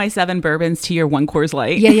Heather. My seven bourbons to your 1 Coors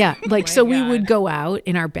Light. Yeah. Like, so we would go out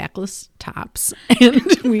in our backless tops and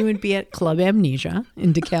we would be at Club Amnesia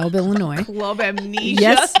in DeKalb, Illinois. Club Amnesia.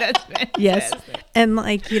 Yes. That's fantastic. Yes. And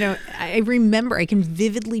like, you know, I remember, I can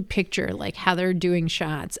vividly picture like how they're doing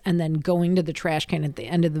shots and then going to the trash can at the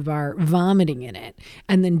end of the bar, vomiting in it,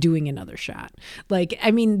 and then doing another shot. Like,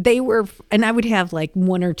 I mean, they were, and I would have like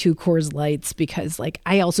 1 or 2 Coors Lights because like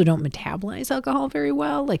I also don't metabolize alcohol very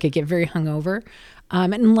well. Like I get very hungover.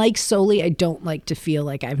 And like Soli, I don't like to feel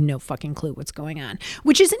like I have no fucking clue what's going on,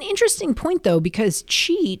 which is an interesting point though, because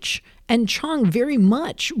Cheech and Chong very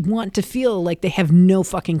much want to feel like they have no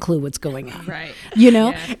fucking clue what's going on. Right. You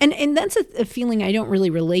know, Yeah. and that's a feeling I don't really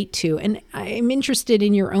relate to. And I'm interested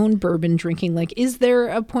in your own bourbon drinking. Like, is there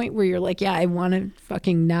a point where you're like, yeah, I want to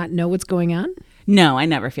fucking not know what's going on? No, I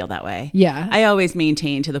never feel that way. Yeah. I always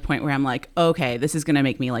maintain to the point where I'm like, okay, this is going to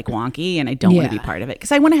make me like wonky and I don't want to be Yeah. part of it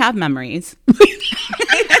because I want to have memories. I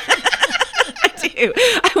do.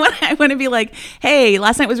 I want to be like, hey,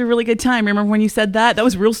 last night was a really good time. Remember when you said that? That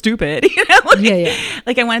was real stupid. You know? Like, Yeah.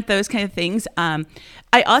 Like I want those kind of things.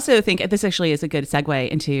 I also think this actually is a good segue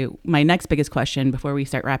into my next biggest question before we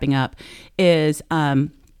start wrapping up is,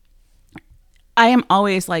 I am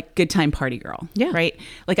always like good time party girl. Yeah. Right.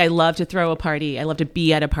 Like I love to throw a party. I love to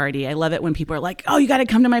be at a party. I love it when people are like, oh, you got to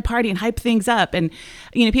come to my party and hype things up. And,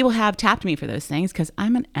 people have tapped me for those things because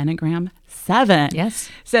I'm an Enneagram 7. Yes.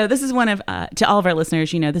 So this is one of, to all of our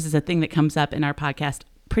listeners, this is a thing that comes up in our podcast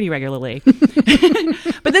pretty regularly.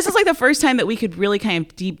 But this is like the first time that we could really kind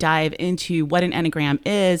of deep dive into what an Enneagram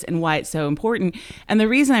is and why it's so important. And the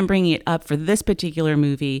reason I'm bringing it up for this particular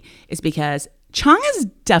movie is because Chong is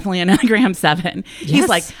definitely an Enneagram 7. Yes. He's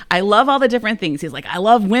like, I love all the different things. He's like, I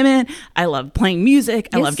love women. I love playing music.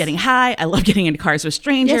 I love getting high. I love getting into cars with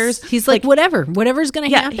strangers. Yes. He's like whatever's going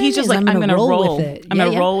to happen. He's just is like, I'm going to roll with it. I'm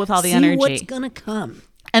going to roll with all the See energy. what's going to come.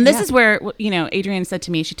 And this is where, Adrienne said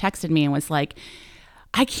to me, she texted me and was like,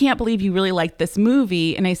 I can't believe you really liked this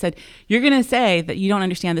movie. And I said, you're going to say that you don't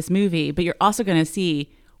understand this movie, but you're also going to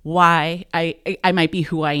see why I might be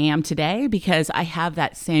who I am today because I have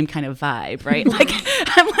that same kind of vibe, right? Like,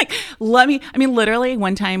 I'm like, literally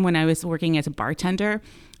one time when I was working as a bartender,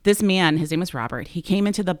 this man, his name was Robert, he came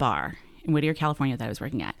into the bar in Whittier, California that I was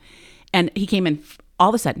working at. And he came in all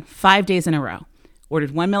of a sudden, 5 days in a row,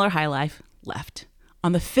 ordered 1 Miller High Life, left.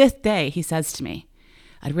 On the 5th day, he says to me,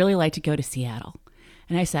 I'd really like to go to Seattle.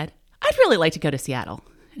 And I said, I'd really like to go to Seattle.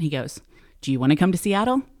 And he goes, do you want to come to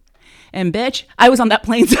Seattle? And bitch, I was on that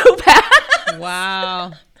plane so fast.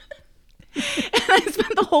 Wow. And I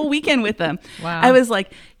spent the whole weekend with them. Wow. I was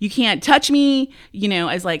like, you can't touch me.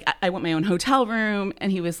 I was like, I want my own hotel room.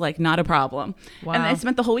 And he was like, not a problem. Wow. And I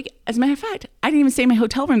spent the whole week. As a matter of fact, I didn't even stay in my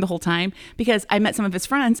hotel room the whole time because I met some of his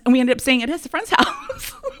friends and we ended up staying at his friend's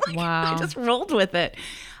house. Wow. I just rolled with it.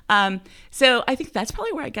 So I think that's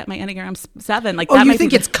probably where I got my Enneagram 7. Like, Oh, that you might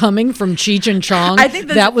think be it's coming from Cheech and Chong? I think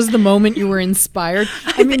that was the moment you were inspired.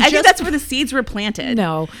 I think that's where the seeds were planted.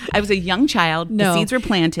 No. I was a young child. No. The seeds were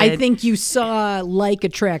planted. I think you saw like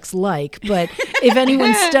attracts like, but if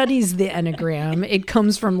anyone studies the Enneagram, it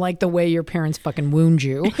comes from like the way your parents fucking wound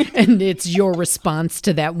you, and it's your response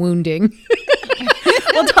to that wounding.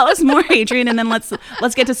 Well, tell us more, Adrienne, and then let's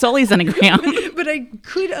get to Sully's Enneagram. But I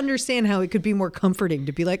could understand how it could be more comforting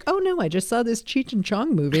to be like, oh no, I just saw this Cheech and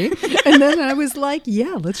Chong movie, and then I was like,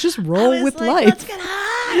 yeah, let's just roll with life. Let's get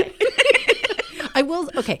high. I will.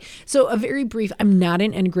 Okay, so a very brief. I'm not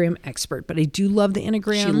an Enneagram expert, but I do love the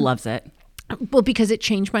Enneagram. She loves it. Well, because it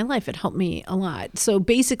changed my life. It helped me a lot. So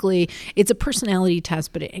basically, it's a personality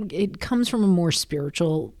test, but it comes from a more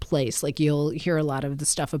spiritual place. Like you'll hear a lot of the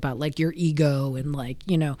stuff about like your ego and like,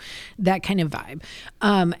 that kind of vibe.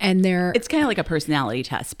 And It's kind of like a personality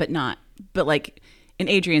test, but like in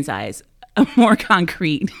Adrienne's eyes, a more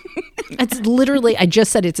concrete. it's literally, I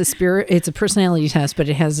just said it's a personality test, but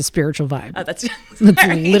it has a spiritual vibe. Oh, that's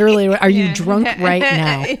Literally, are you drunk right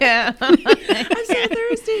now? Yeah. I'm so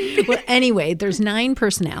thirsty. Well, anyway, there's 9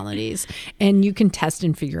 personalities, and you can test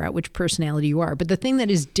and figure out which personality you are. But the thing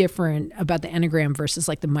that is different about the Enneagram versus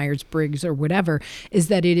like the Myers-Briggs or whatever is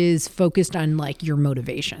that it is focused on like your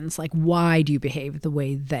motivations. Like, why do you behave the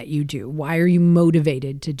way that you do? Why are you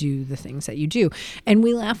motivated to do the things that you do? And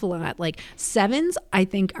we laugh a lot. Like 7s, I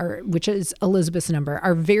think which is Elizabeth's number,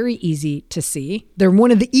 are very easy to see. They're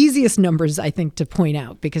one of the easiest numbers, I think, to point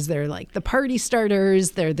out because they're like the party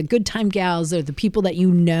starters, they're the good time gals, they're the people that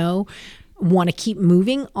want to keep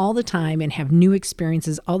moving all the time and have new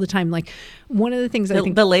experiences all the time. Like one of the things I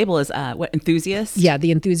think the label is enthusiast. Yeah,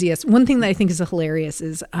 the enthusiast. One thing that I think is hilarious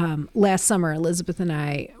is last summer, Elizabeth and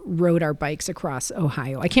I rode our bikes across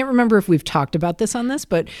Ohio. I can't remember if we've talked about this on this,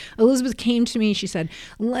 but Elizabeth came to me. She said,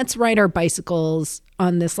 let's ride our bicycles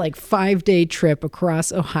on this like 5-day trip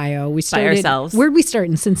across Ohio. We started by ourselves. Where'd we start?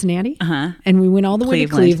 In Cincinnati? Uh-huh. And we went all the way to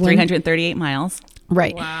Cleveland. 338 miles.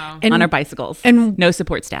 Right. Wow. And on our bicycles. and- no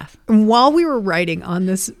support staff. And while we were riding on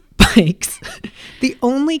this bikes, the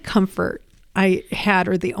only comfort I had,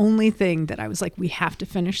 or the only thing that I was like, we have to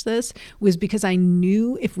finish this, was because I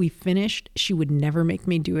knew if we finished, she would never make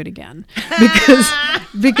me do it again. Because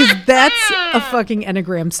that's a fucking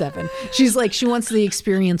Enneagram 7. She's like, she wants the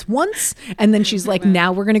experience once, and then she's like,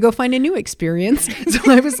 now we're going to go find a new experience.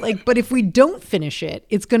 So I was like, but if we don't finish it,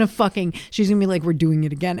 it's going to she's going to be like, we're doing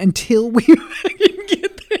it again until we fucking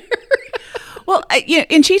get there. Well,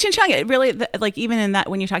 in Cheech and Chong, it really, like, even in that,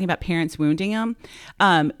 when you're talking about parents wounding him,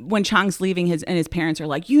 when Chong's leaving his parents are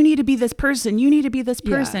like, you need to be this person, you need to be this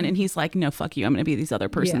person. Yeah. And he's like, no, fuck you. I'm going to be this other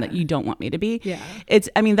person Yeah. that you don't want me to be. Yeah.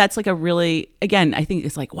 That's like a really, again, I think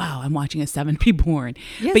it's like, wow, I'm watching a 7 be born.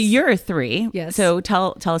 Yes. But you're a 3. Yes. So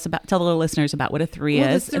tell the listeners about what a 3 Well,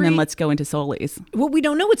 the is. And then 3 let's go into Sully's. Well, we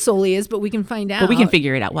don't know what Soli is, but we can find out. But we can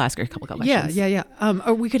figure it out. We'll ask her a couple questions. Yeah.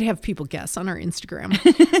 Or we could have people guess on our Instagram.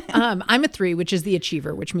 I'm a 3. 3, which is the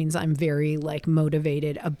achiever, which means I'm very like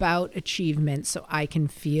motivated about achievement so I can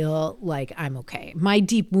feel like I'm okay. My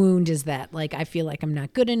deep wound is that like I feel like I'm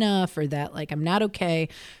not good enough or that like I'm not okay.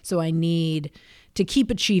 So I need to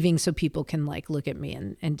keep achieving so people can like look at me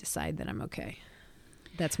and decide that I'm okay.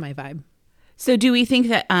 That's my vibe. So do we think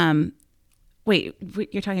that wait,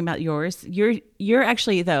 you're talking about yours? You're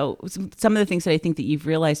actually, though, some of the things that I think that you've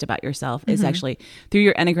realized about yourself is actually through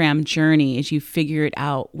your Enneagram journey as you figured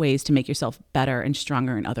out ways to make yourself better and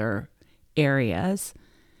stronger in other areas.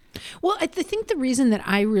 Well, I think the reason that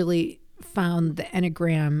I really found the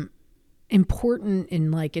Enneagram important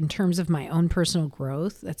in terms of my own personal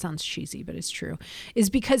growth, that sounds cheesy, but it's true,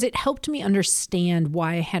 is because it helped me understand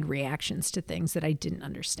why I had reactions to things that I didn't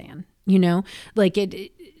understand. You know,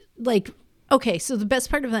 okay, so the best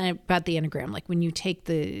part about the Enneagram, like when you take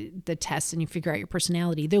the test and you figure out your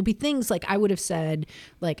personality, there'll be things like I would have said,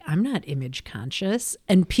 like, I'm not image conscious.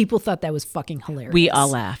 And people thought that was fucking hilarious. We all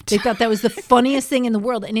laughed. They thought that was the funniest thing in the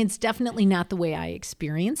world. And it's definitely not the way I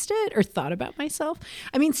experienced it or thought about myself.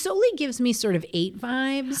 I mean, Soli gives me sort of 8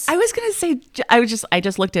 vibes. I was going to say, I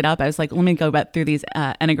just looked it up. I was like, let me go back through these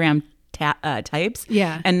Enneagram types.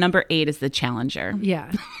 Yeah. And number 8 is the challenger.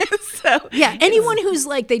 Yeah. So yeah, anyone who's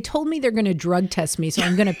like, they told me they're going to drug test me, so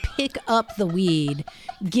I'm going to pick up the weed,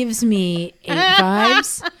 gives me 8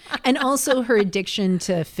 vibes. And also her addiction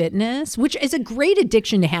to fitness, which is a great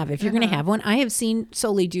addiction to have if you're going to have one. I have seen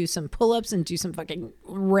Soli do some pull-ups and do some fucking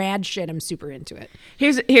rad shit. I'm super into it.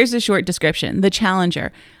 Here's a short description. The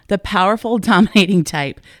challenger, the powerful, dominating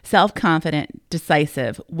type, self-confident,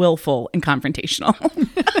 decisive, willful, and confrontational.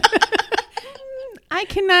 I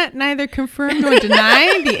cannot neither confirm nor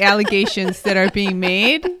deny the allegations that are being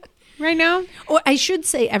made right now. Or I should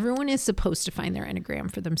say, everyone is supposed to find their Enneagram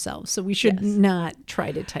for themselves, so we should not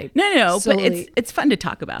try to type. No, but Soli. it's fun to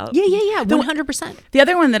talk about. Yeah, 100%. The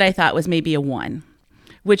other one that I thought was maybe a 1,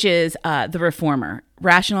 which is the reformer,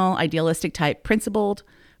 rational, idealistic type, principled,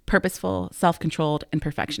 purposeful, self-controlled, and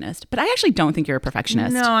perfectionist. But I actually don't think you're a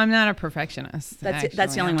perfectionist. No, I'm not a perfectionist.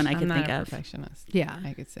 That's the only one I could think of. Perfectionist. Yeah.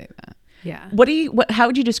 I could say that. Yeah. How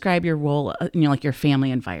would you describe your role in like your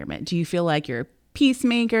family environment? Do you feel like you're a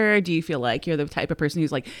peacemaker? Do you feel like you're the type of person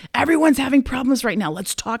who's like, everyone's having problems right now,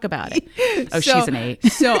 let's talk about it? She's an 8.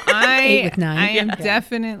 So 8 with 9. I am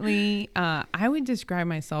definitely, I would describe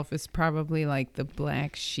myself as probably like the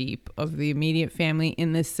black sheep of the immediate family,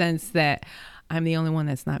 in the sense that I'm the only one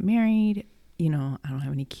that's not married. You know, I don't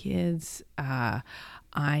have any kids. I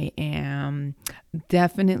am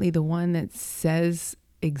definitely the one that says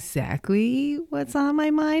exactly what's on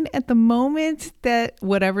my mind at the moment, that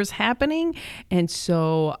whatever's happening. And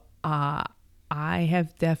so I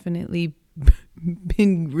have definitely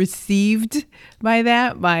been received by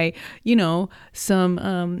that, by, you know,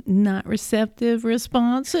 some not receptive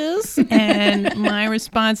responses. And my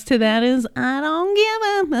response to that is, I don't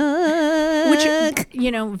give a fuck. Which,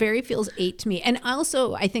 you know, very feels 8 to me. And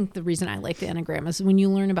also, I think the reason I like the Enneagram is when you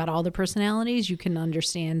learn about all the personalities, you can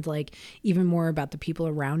understand like even more about the people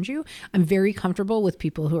around you. I'm very comfortable with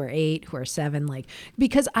people who are 8, who are 7, like,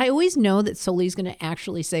 because I always know that Soli's going to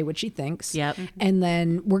actually say what she thinks. Yep. And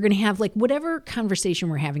then we're going to have like whatever conversation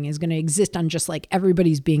we're having is going to exist on just like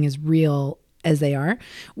everybody's being as real as they are.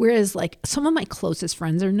 Whereas like some of my closest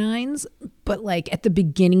friends are 9s, but like at the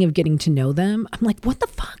beginning of getting to know them, I'm like, what the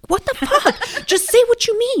fuck? What the fuck? Just say what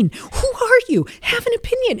you mean. Who are you? Have an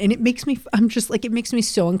opinion. And it makes me, I'm just like, it makes me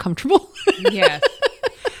so uncomfortable. Yes.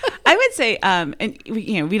 I would say, and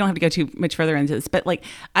we don't have to go too much further into this, but like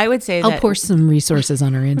I would say I'll that, post some resources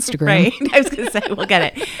on our Instagram. right? I was going to say, we'll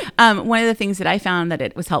get it. One of the things that I found that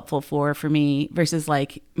it was helpful for me versus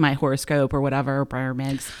like my horoscope or whatever, Briar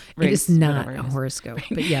Miggs. It is not a horoscope,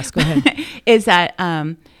 but yes, go ahead. Is that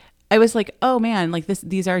I was like, oh man, like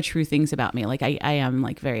these are true things about me. Like I am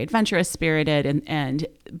like very adventurous, spirited,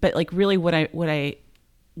 but like really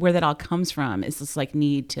where that all comes from is this like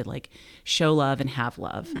need to like show love and have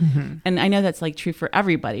love. Mm-hmm. And I know that's like true for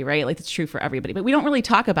everybody, right? Like it's true for everybody, but we don't really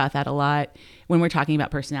talk about that a lot when we're talking about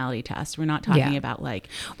personality tests. We're not talking about like,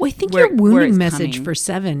 well, I think your wounding message for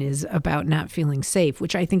 7 is about not feeling safe,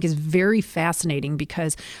 which I think is very fascinating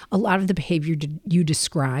because a lot of the behavior you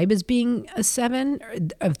describe as being a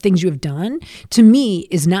 7 of things you have done to me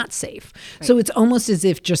is not safe. Right. So it's almost as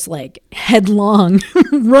if just like headlong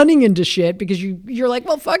running into shit because you're like,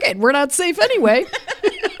 well, fuck it. We're not safe anyway.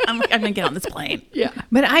 I'm going to get on this plane. Yeah.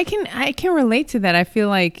 But I can relate to that. I feel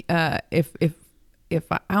like if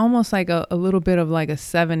I almost like a little bit of like a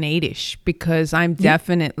 7-8ish, because I'm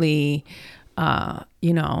definitely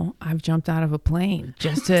I've jumped out of a plane,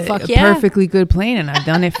 just a Fuck yeah. perfectly good plane, and I've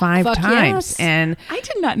done it 5 Fuck times. yes. And I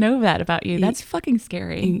did not know that about you. That's fucking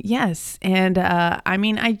scary. yes, and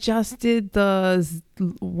I just did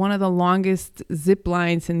one of the longest zip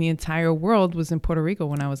lines in the entire world was in Puerto Rico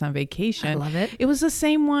when I was on vacation. I love it. It was the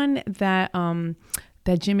same one that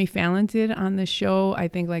Jimmy Fallon did on the show, I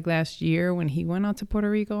think like last year when he went out to Puerto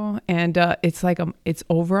Rico. And it's like it's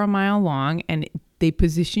over a mile long, and they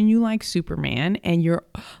position you like Superman, and you're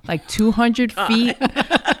like 200 feet.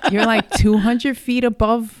 You're like 200 feet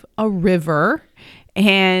above a river,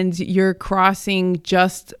 and you're crossing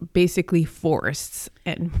just basically forests.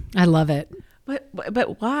 And I love it.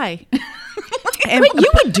 But why? and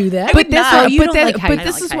You would do that. but this, not. you don't like heights. but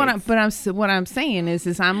this is what I'm saying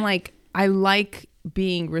is I'm like, I like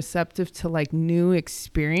being receptive to like new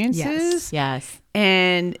experiences. Yes.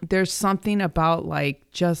 And there's something about like,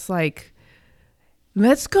 just like,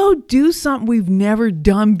 let's go do something we've never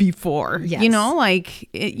done before. Yes.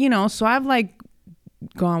 So I've like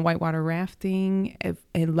gone whitewater rafting at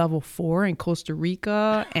level 4 in Costa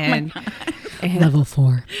Rica, and Level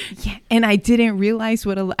 4. yeah, and I didn't realize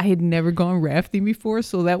I had never gone rafting before,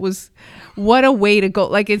 so that was what a way to go.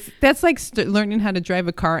 Like that's like learning how to drive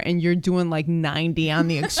a car, and you're doing like 90 on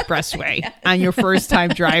the expressway on your first time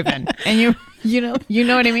driving, and you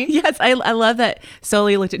know what I mean? Yes, I love that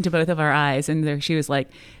Soli looked into both of our eyes, and there she was like,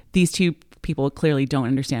 these two people clearly don't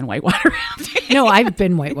understand whitewater rafting. No, I've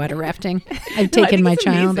been whitewater rafting. I've No, I taken think my it's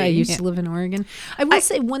child. I amazing. used to live in Oregon. I will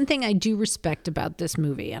say one thing I do respect about this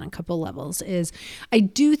movie on a couple levels is I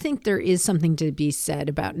do think there is something to be said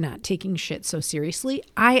about not taking shit so seriously.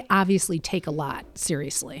 I obviously take a lot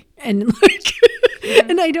seriously. And like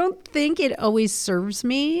and I don't think it always serves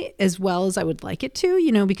me as well as I would like it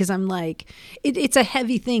to, because I'm like, it's a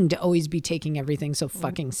heavy thing to always be taking everything so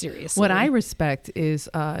fucking seriously. What I respect is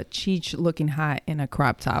Cheech looking hot in a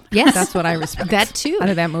crop top. Yes. That's what I respect. That too. Out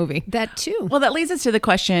of that movie. That too. Well, that leads us to the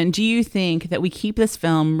question, do you think that we keep this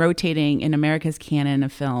film rotating in America's canon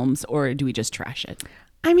of films, or do we just trash it?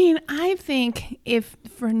 I mean, I think if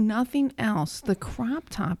for nothing else, the crop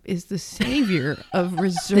top is the savior of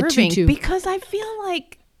reserving, tutu. because I feel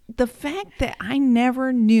like the fact that I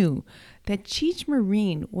never knew that Cheech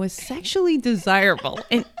Marine was sexually desirable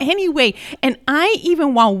in any way. And I,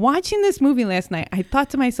 even while watching this movie last night, I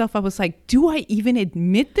thought to myself, I was like, do I even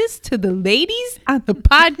admit this to the ladies on the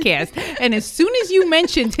podcast? And as soon as you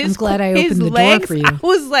mentioned his, I'm glad I his opened the door legs, for you. I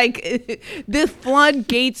was like, the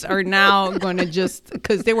floodgates are now going to just,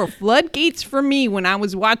 because there were floodgates for me when I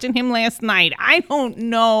was watching him last night. I don't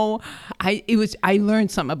know. I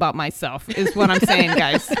learned something about myself is what I'm saying,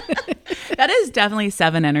 guys. That is definitely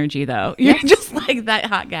 7 energy, though. You're just like that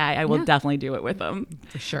hot guy. I will definitely do it with him.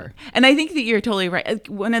 For sure. And I think that you're totally right.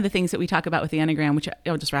 One of the things that we talk about with the Enneagram, which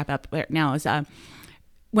I'll just wrap up right now, is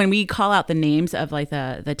when we call out the names of like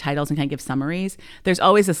the titles and kind of give summaries, there's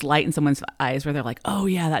always this light in someone's eyes where they're like, oh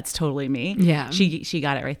yeah, that's totally me. Yeah. She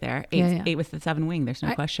got it right there. Eight with the 7 wing. There's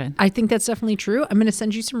no question. I think that's definitely true. I'm going to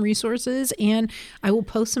send you some resources, and I will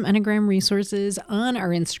post some Enneagram resources on our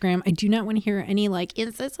Instagram. I do not want to hear any like,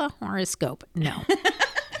 is this a horoscope? No,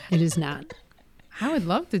 it is not. I would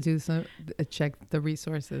love to do some check the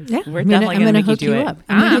resources. Yeah, We're definitely gonna make you hook do it. up.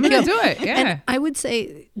 I'm gonna do it. Yeah. And I would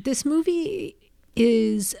say this movie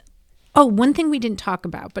is. Oh, one thing we didn't talk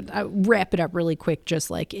about, but I'll wrap it up really quick,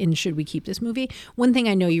 just like in Should We Keep This Movie? One thing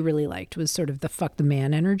I know you really liked was sort of the fuck the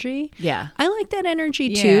man energy. Yeah. I like that energy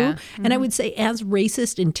Yeah. too. And I would say as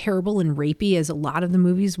racist and terrible and rapey as a lot of the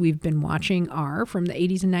movies we've been watching are from the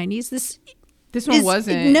 80s and 90s, This one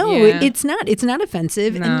wasn't. No, yeah. it's not. It's not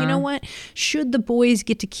offensive. And you No. know what? Should the boys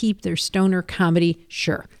get to keep their stoner comedy?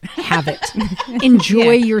 Sure. Have it.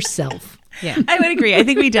 Enjoy yourself. Yeah. I would agree. I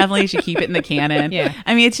think we definitely should keep it in the canon. Yeah.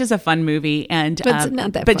 I mean, it's just a fun movie, and But it's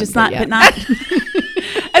not that but fun, just but not, yeah. but not.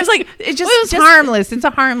 I was like, it just, Well, it was just harmless. It's a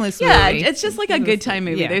harmless Yeah, movie. it's just like a good time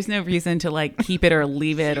movie. Yeah. There's no reason to like keep it or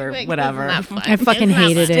leave it or whatever. I fucking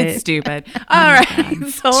hated it. It's stupid. All right,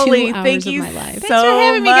 Soli, 2 hours thank of you my life. so Thanks for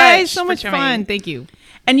having me, guys. So for much coming. fun. Thank you.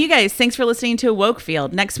 And you guys, thanks for listening to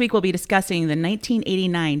Wokefield. Next week, we'll be discussing the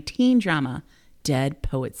 1989 teen drama Dead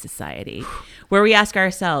Poets Society, where we ask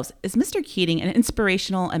ourselves, is Mr. Keating an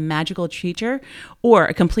inspirational and magical teacher or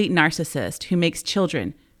a complete narcissist who makes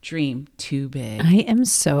children dream too big. I am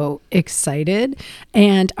so excited.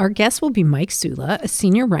 And our guest will be Mike Sula, a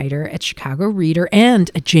senior writer at Chicago Reader and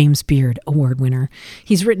a James Beard Award winner.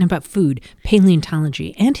 He's written about food,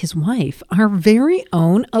 paleontology, and his wife, our very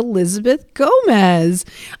own Elizabeth Gomez.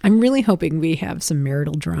 I'm really hoping we have some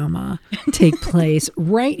marital drama take place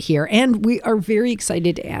right here. And we are very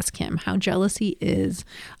excited to ask him how jealous he is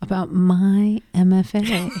about my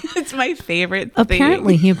MFA. It's my favorite thing.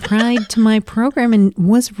 Apparently, he applied to my program and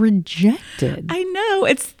was rejected. I know.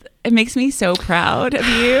 It makes me so proud of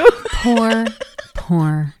you.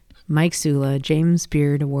 Poor Mike Sula, James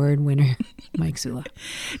Beard Award winner, Mike Sula.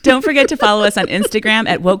 Don't forget to follow us on Instagram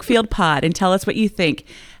at Wokefield Pod and tell us what you think.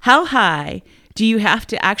 How high do you have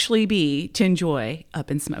to actually be to enjoy Up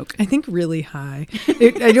in Smoke? I think really high.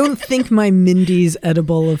 I don't think my Mindy's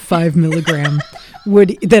edible of 5 milligram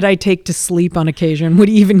that I take to sleep on occasion would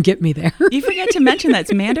even get me there. You forget to mention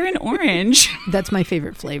that's mandarin orange. That's my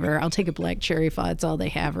favorite flavor. I'll take a black cherry if that's all they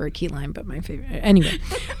have, or a key lime, but my favorite. Anyway,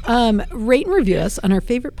 rate and review us on our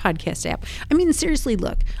favorite podcast app. I mean, seriously,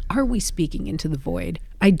 look, are we speaking into the void?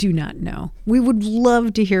 I do not know. We would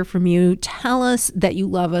love to hear from you. Tell us that you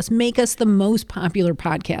love us. Make us the most popular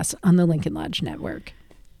podcast on the Lincoln Lodge Network.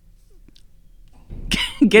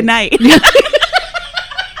 Good night.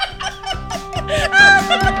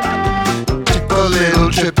 Take a little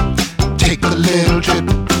trip, take a little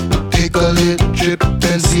trip.